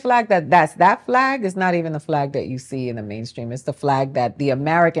Puerto Rican flag, that flag is not even the flag that you see in the mainstream. It's the flag that the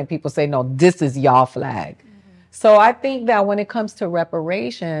American people say, no, this is y'all flag. So I think that when it comes to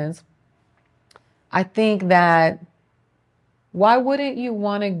reparations, I think that why wouldn't you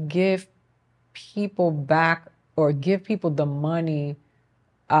want to give people back or give people the money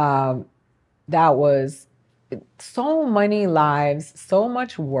that was so many lives, so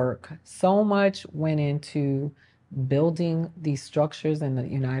much work, so much went into building these structures in the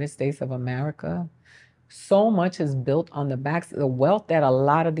United States of America. So much is built on the backs. The wealth that a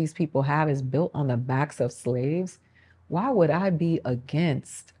lot of these people have is built on the backs of slaves. Why would I be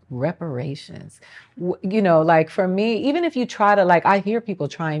against reparations? Like for me, even if you try to, like, I hear people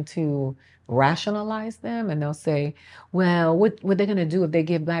trying to rationalize them, and they'll say, well, what they're going to do if they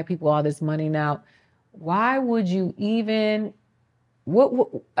give Black people all this money now? Why would you even, what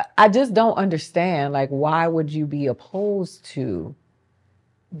I just don't understand. Like, why would you be opposed to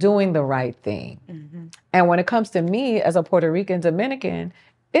doing the right thing? Mm-hmm. And when it comes to me as a Puerto Rican Dominican,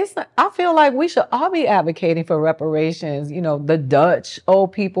 I feel like we should all be advocating for reparations. The Dutch owe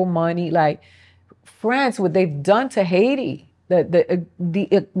people money, like France, what they've done to Haiti,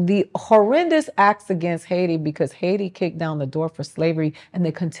 the horrendous acts against Haiti, because Haiti kicked down the door for slavery, and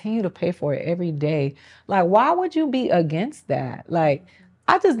they continue to pay for it every day. Like, why would you be against that? Like,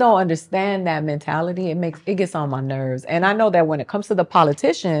 I just don't understand that mentality. It gets on my nerves. And I know that when it comes to the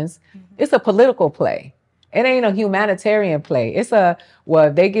politicians, it's a political play. It ain't a humanitarian play. It's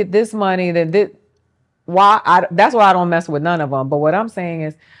if they get this money, then this. That's why I don't mess with none of them. But what I'm saying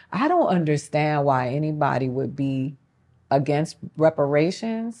is, I don't understand why anybody would be against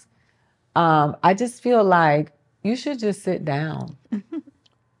reparations. I just feel like you should just sit down.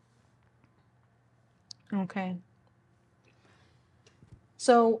 Okay.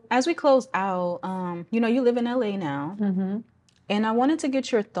 So as we close out, you live in LA now, mm-hmm. and I wanted to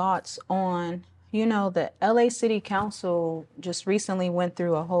get your thoughts on, the LA City Council just recently went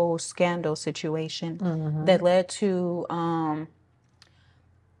through a whole scandal situation, mm-hmm. that led to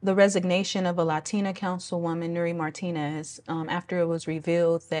the resignation of a Latina councilwoman, Nuri Martinez, after it was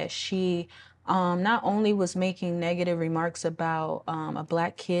revealed that she not only was making negative remarks about a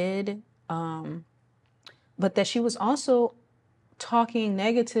Black kid, but that she was also talking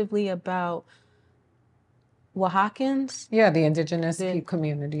negatively about Oaxacans. Yeah, the indigenous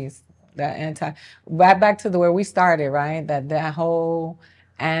communities. Back to where we started, right? That whole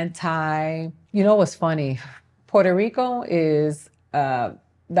what's funny? Puerto Rico is,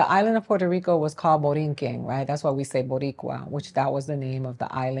 the island of Puerto Rico was called Borinquen, right? That's why we say Boricua, which that was the name of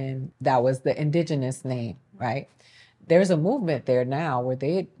the island. That was the indigenous name, right? There's a movement there now where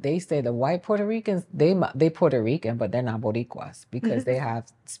they say the white Puerto Ricans, they Puerto Rican, but they're not Boricuas because they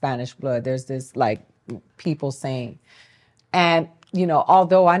have Spanish blood. There's this, like, people saying, and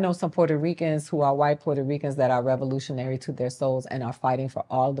although I know some Puerto Ricans who are white Puerto Ricans that are revolutionary to their souls and are fighting for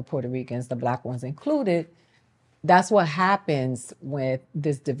all the Puerto Ricans, the Black ones included, that's what happens with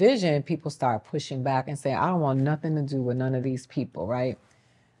this division. People start pushing back and saying, I don't want nothing to do with none of these people, right?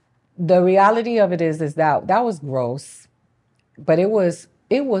 The reality of it is that was gross, but it was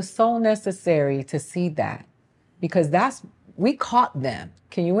so necessary to see that, because we caught them.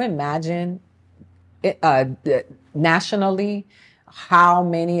 Can you imagine nationally how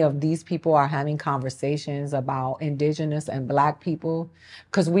many of these people are having conversations about indigenous and Black people?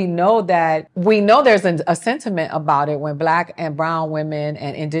 Because we know there's a sentiment about it when Black and brown women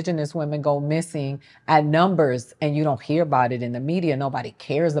and indigenous women go missing at numbers, and you don't hear about it in the media. Nobody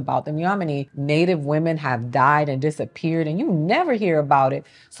cares about them. You know how many Native women have died and disappeared, and you never hear about it.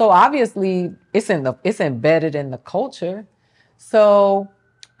 So obviously it's embedded in the culture. So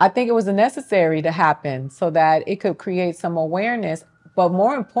I think it was necessary to happen so that it could create some awareness. But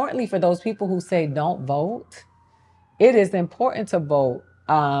more importantly, for those people who say don't vote, it is important to vote,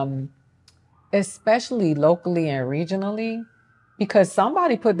 especially locally and regionally, because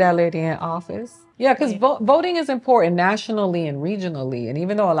somebody put that lady in office. Yeah, because voting is important nationally and regionally. And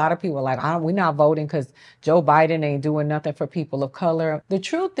even though a lot of people are like, we're not voting because Joe Biden ain't doing nothing for people of color, the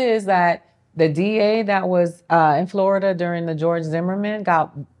truth is that the DA that was in Florida during the George Zimmerman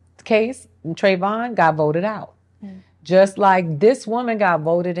case, Trayvon, got voted out. Just like this woman got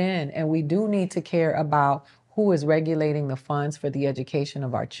voted in. And we do need to care about who is regulating the funds for the education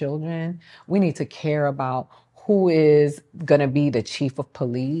of our children. We need to care about who is going to be the chief of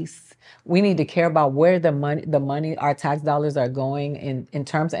police. We need to care about where the money, our tax dollars are going in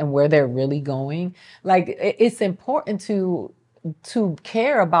terms, and where they're really going. Like, it's important to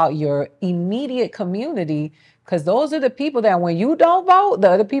care about your immediate community, because those are the people that, when you don't vote, the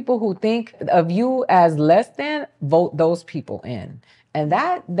other people who think of you as less than, vote those people in. And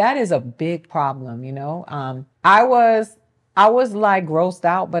that is a big problem, I was like grossed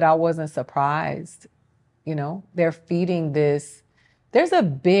out, but I wasn't surprised. They're feeding this. There's a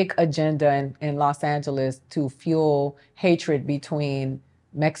big agenda in Los Angeles to fuel hatred between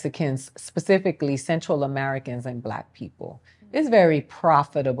Mexicans, specifically Central Americans and Black people. It's very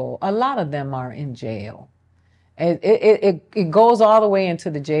profitable. A lot of them are in jail. It goes all the way into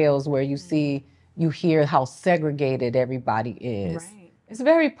the jails where you hear how segregated everybody is. Right. It's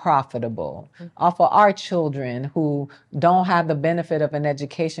very profitable off of our children who don't have the benefit of an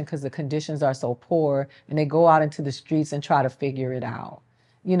education because the conditions are so poor, and they go out into the streets and try to figure it out.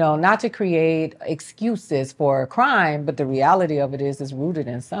 Not to create excuses for crime, but the reality of it is rooted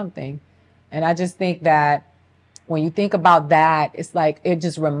in something. And I just think that when you think about that, it's like it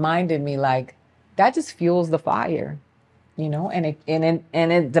just reminded me like that just fuels the fire, and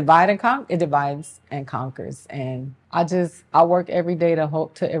it divides and conquers. And I work every day to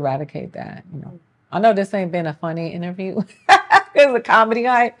hope to eradicate that. I know this ain't been a funny interview. It's a comedy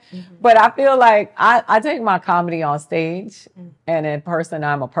night, but I feel like I take my comedy on stage, and in person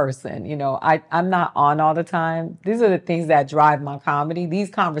I'm a person. I'm not on all the time. These are the things that drive my comedy. These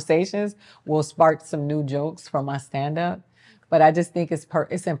conversations will spark some new jokes for my stand-up, but I just think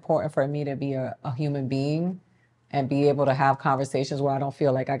it's important for me to be a human being and be able to have conversations where I don't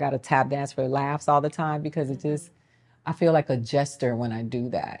feel like I got to tap dance for laughs all the time, because I feel like a jester when I do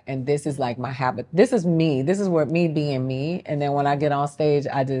that. And this is like my habit. This is me. This is where me being me. And then when I get on stage,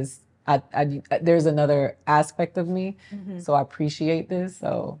 there's another aspect of me. So I appreciate this.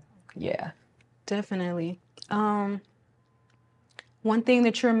 So yeah. Definitely. One thing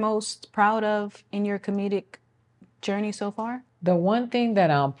that you're most proud of in your comedic journey so far? The one thing that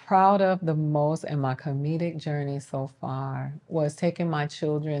I'm proud of the most in my comedic journey so far was taking my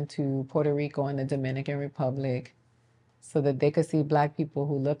children to Puerto Rico and the Dominican Republic so that they could see Black people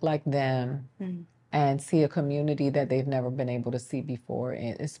who look like them and see a community that they've never been able to see before,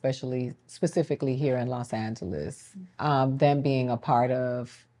 and specifically here in Los Angeles. Them being a part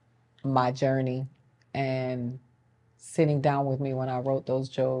of my journey and sitting down with me when I wrote those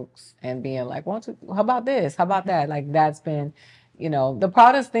jokes and being like, how about this? How about that? Like, that's been, the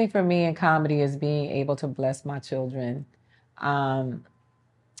proudest thing for me in comedy is being able to bless my children.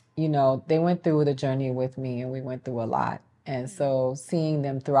 They went through the journey with me, and we went through a lot. And so seeing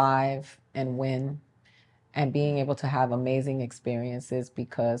them thrive and win and being able to have amazing experiences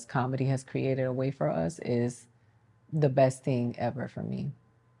because comedy has created a way for us is the best thing ever for me.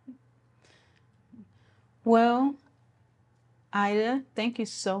 Well, Aida, thank you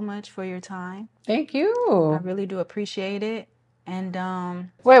so much for your time. Thank you. I really do appreciate it. And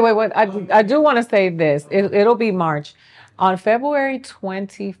wait. I do want to say this. It'll be March. On February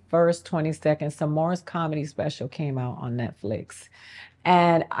 21st, 22nd, Samora's comedy special came out on Netflix.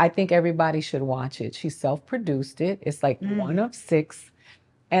 And I think everybody should watch it. She self-produced it. It's like one of 6.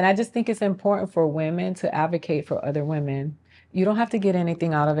 And I just think it's important for women to advocate for other women. You don't have to get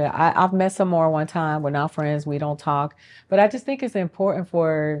anything out of it. I've met Samora one time. We're not friends. We don't talk. But I just think it's important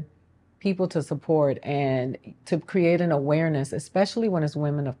for people to support and to create an awareness, especially when it's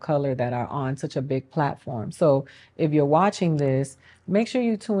women of color that are on such a big platform. So if you're watching this, make sure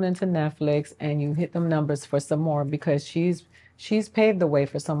you tune into Netflix and you hit them numbers for Samora, because she's paved the way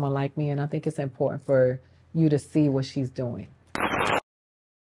for someone like me. And I think it's important for you to see what she's doing.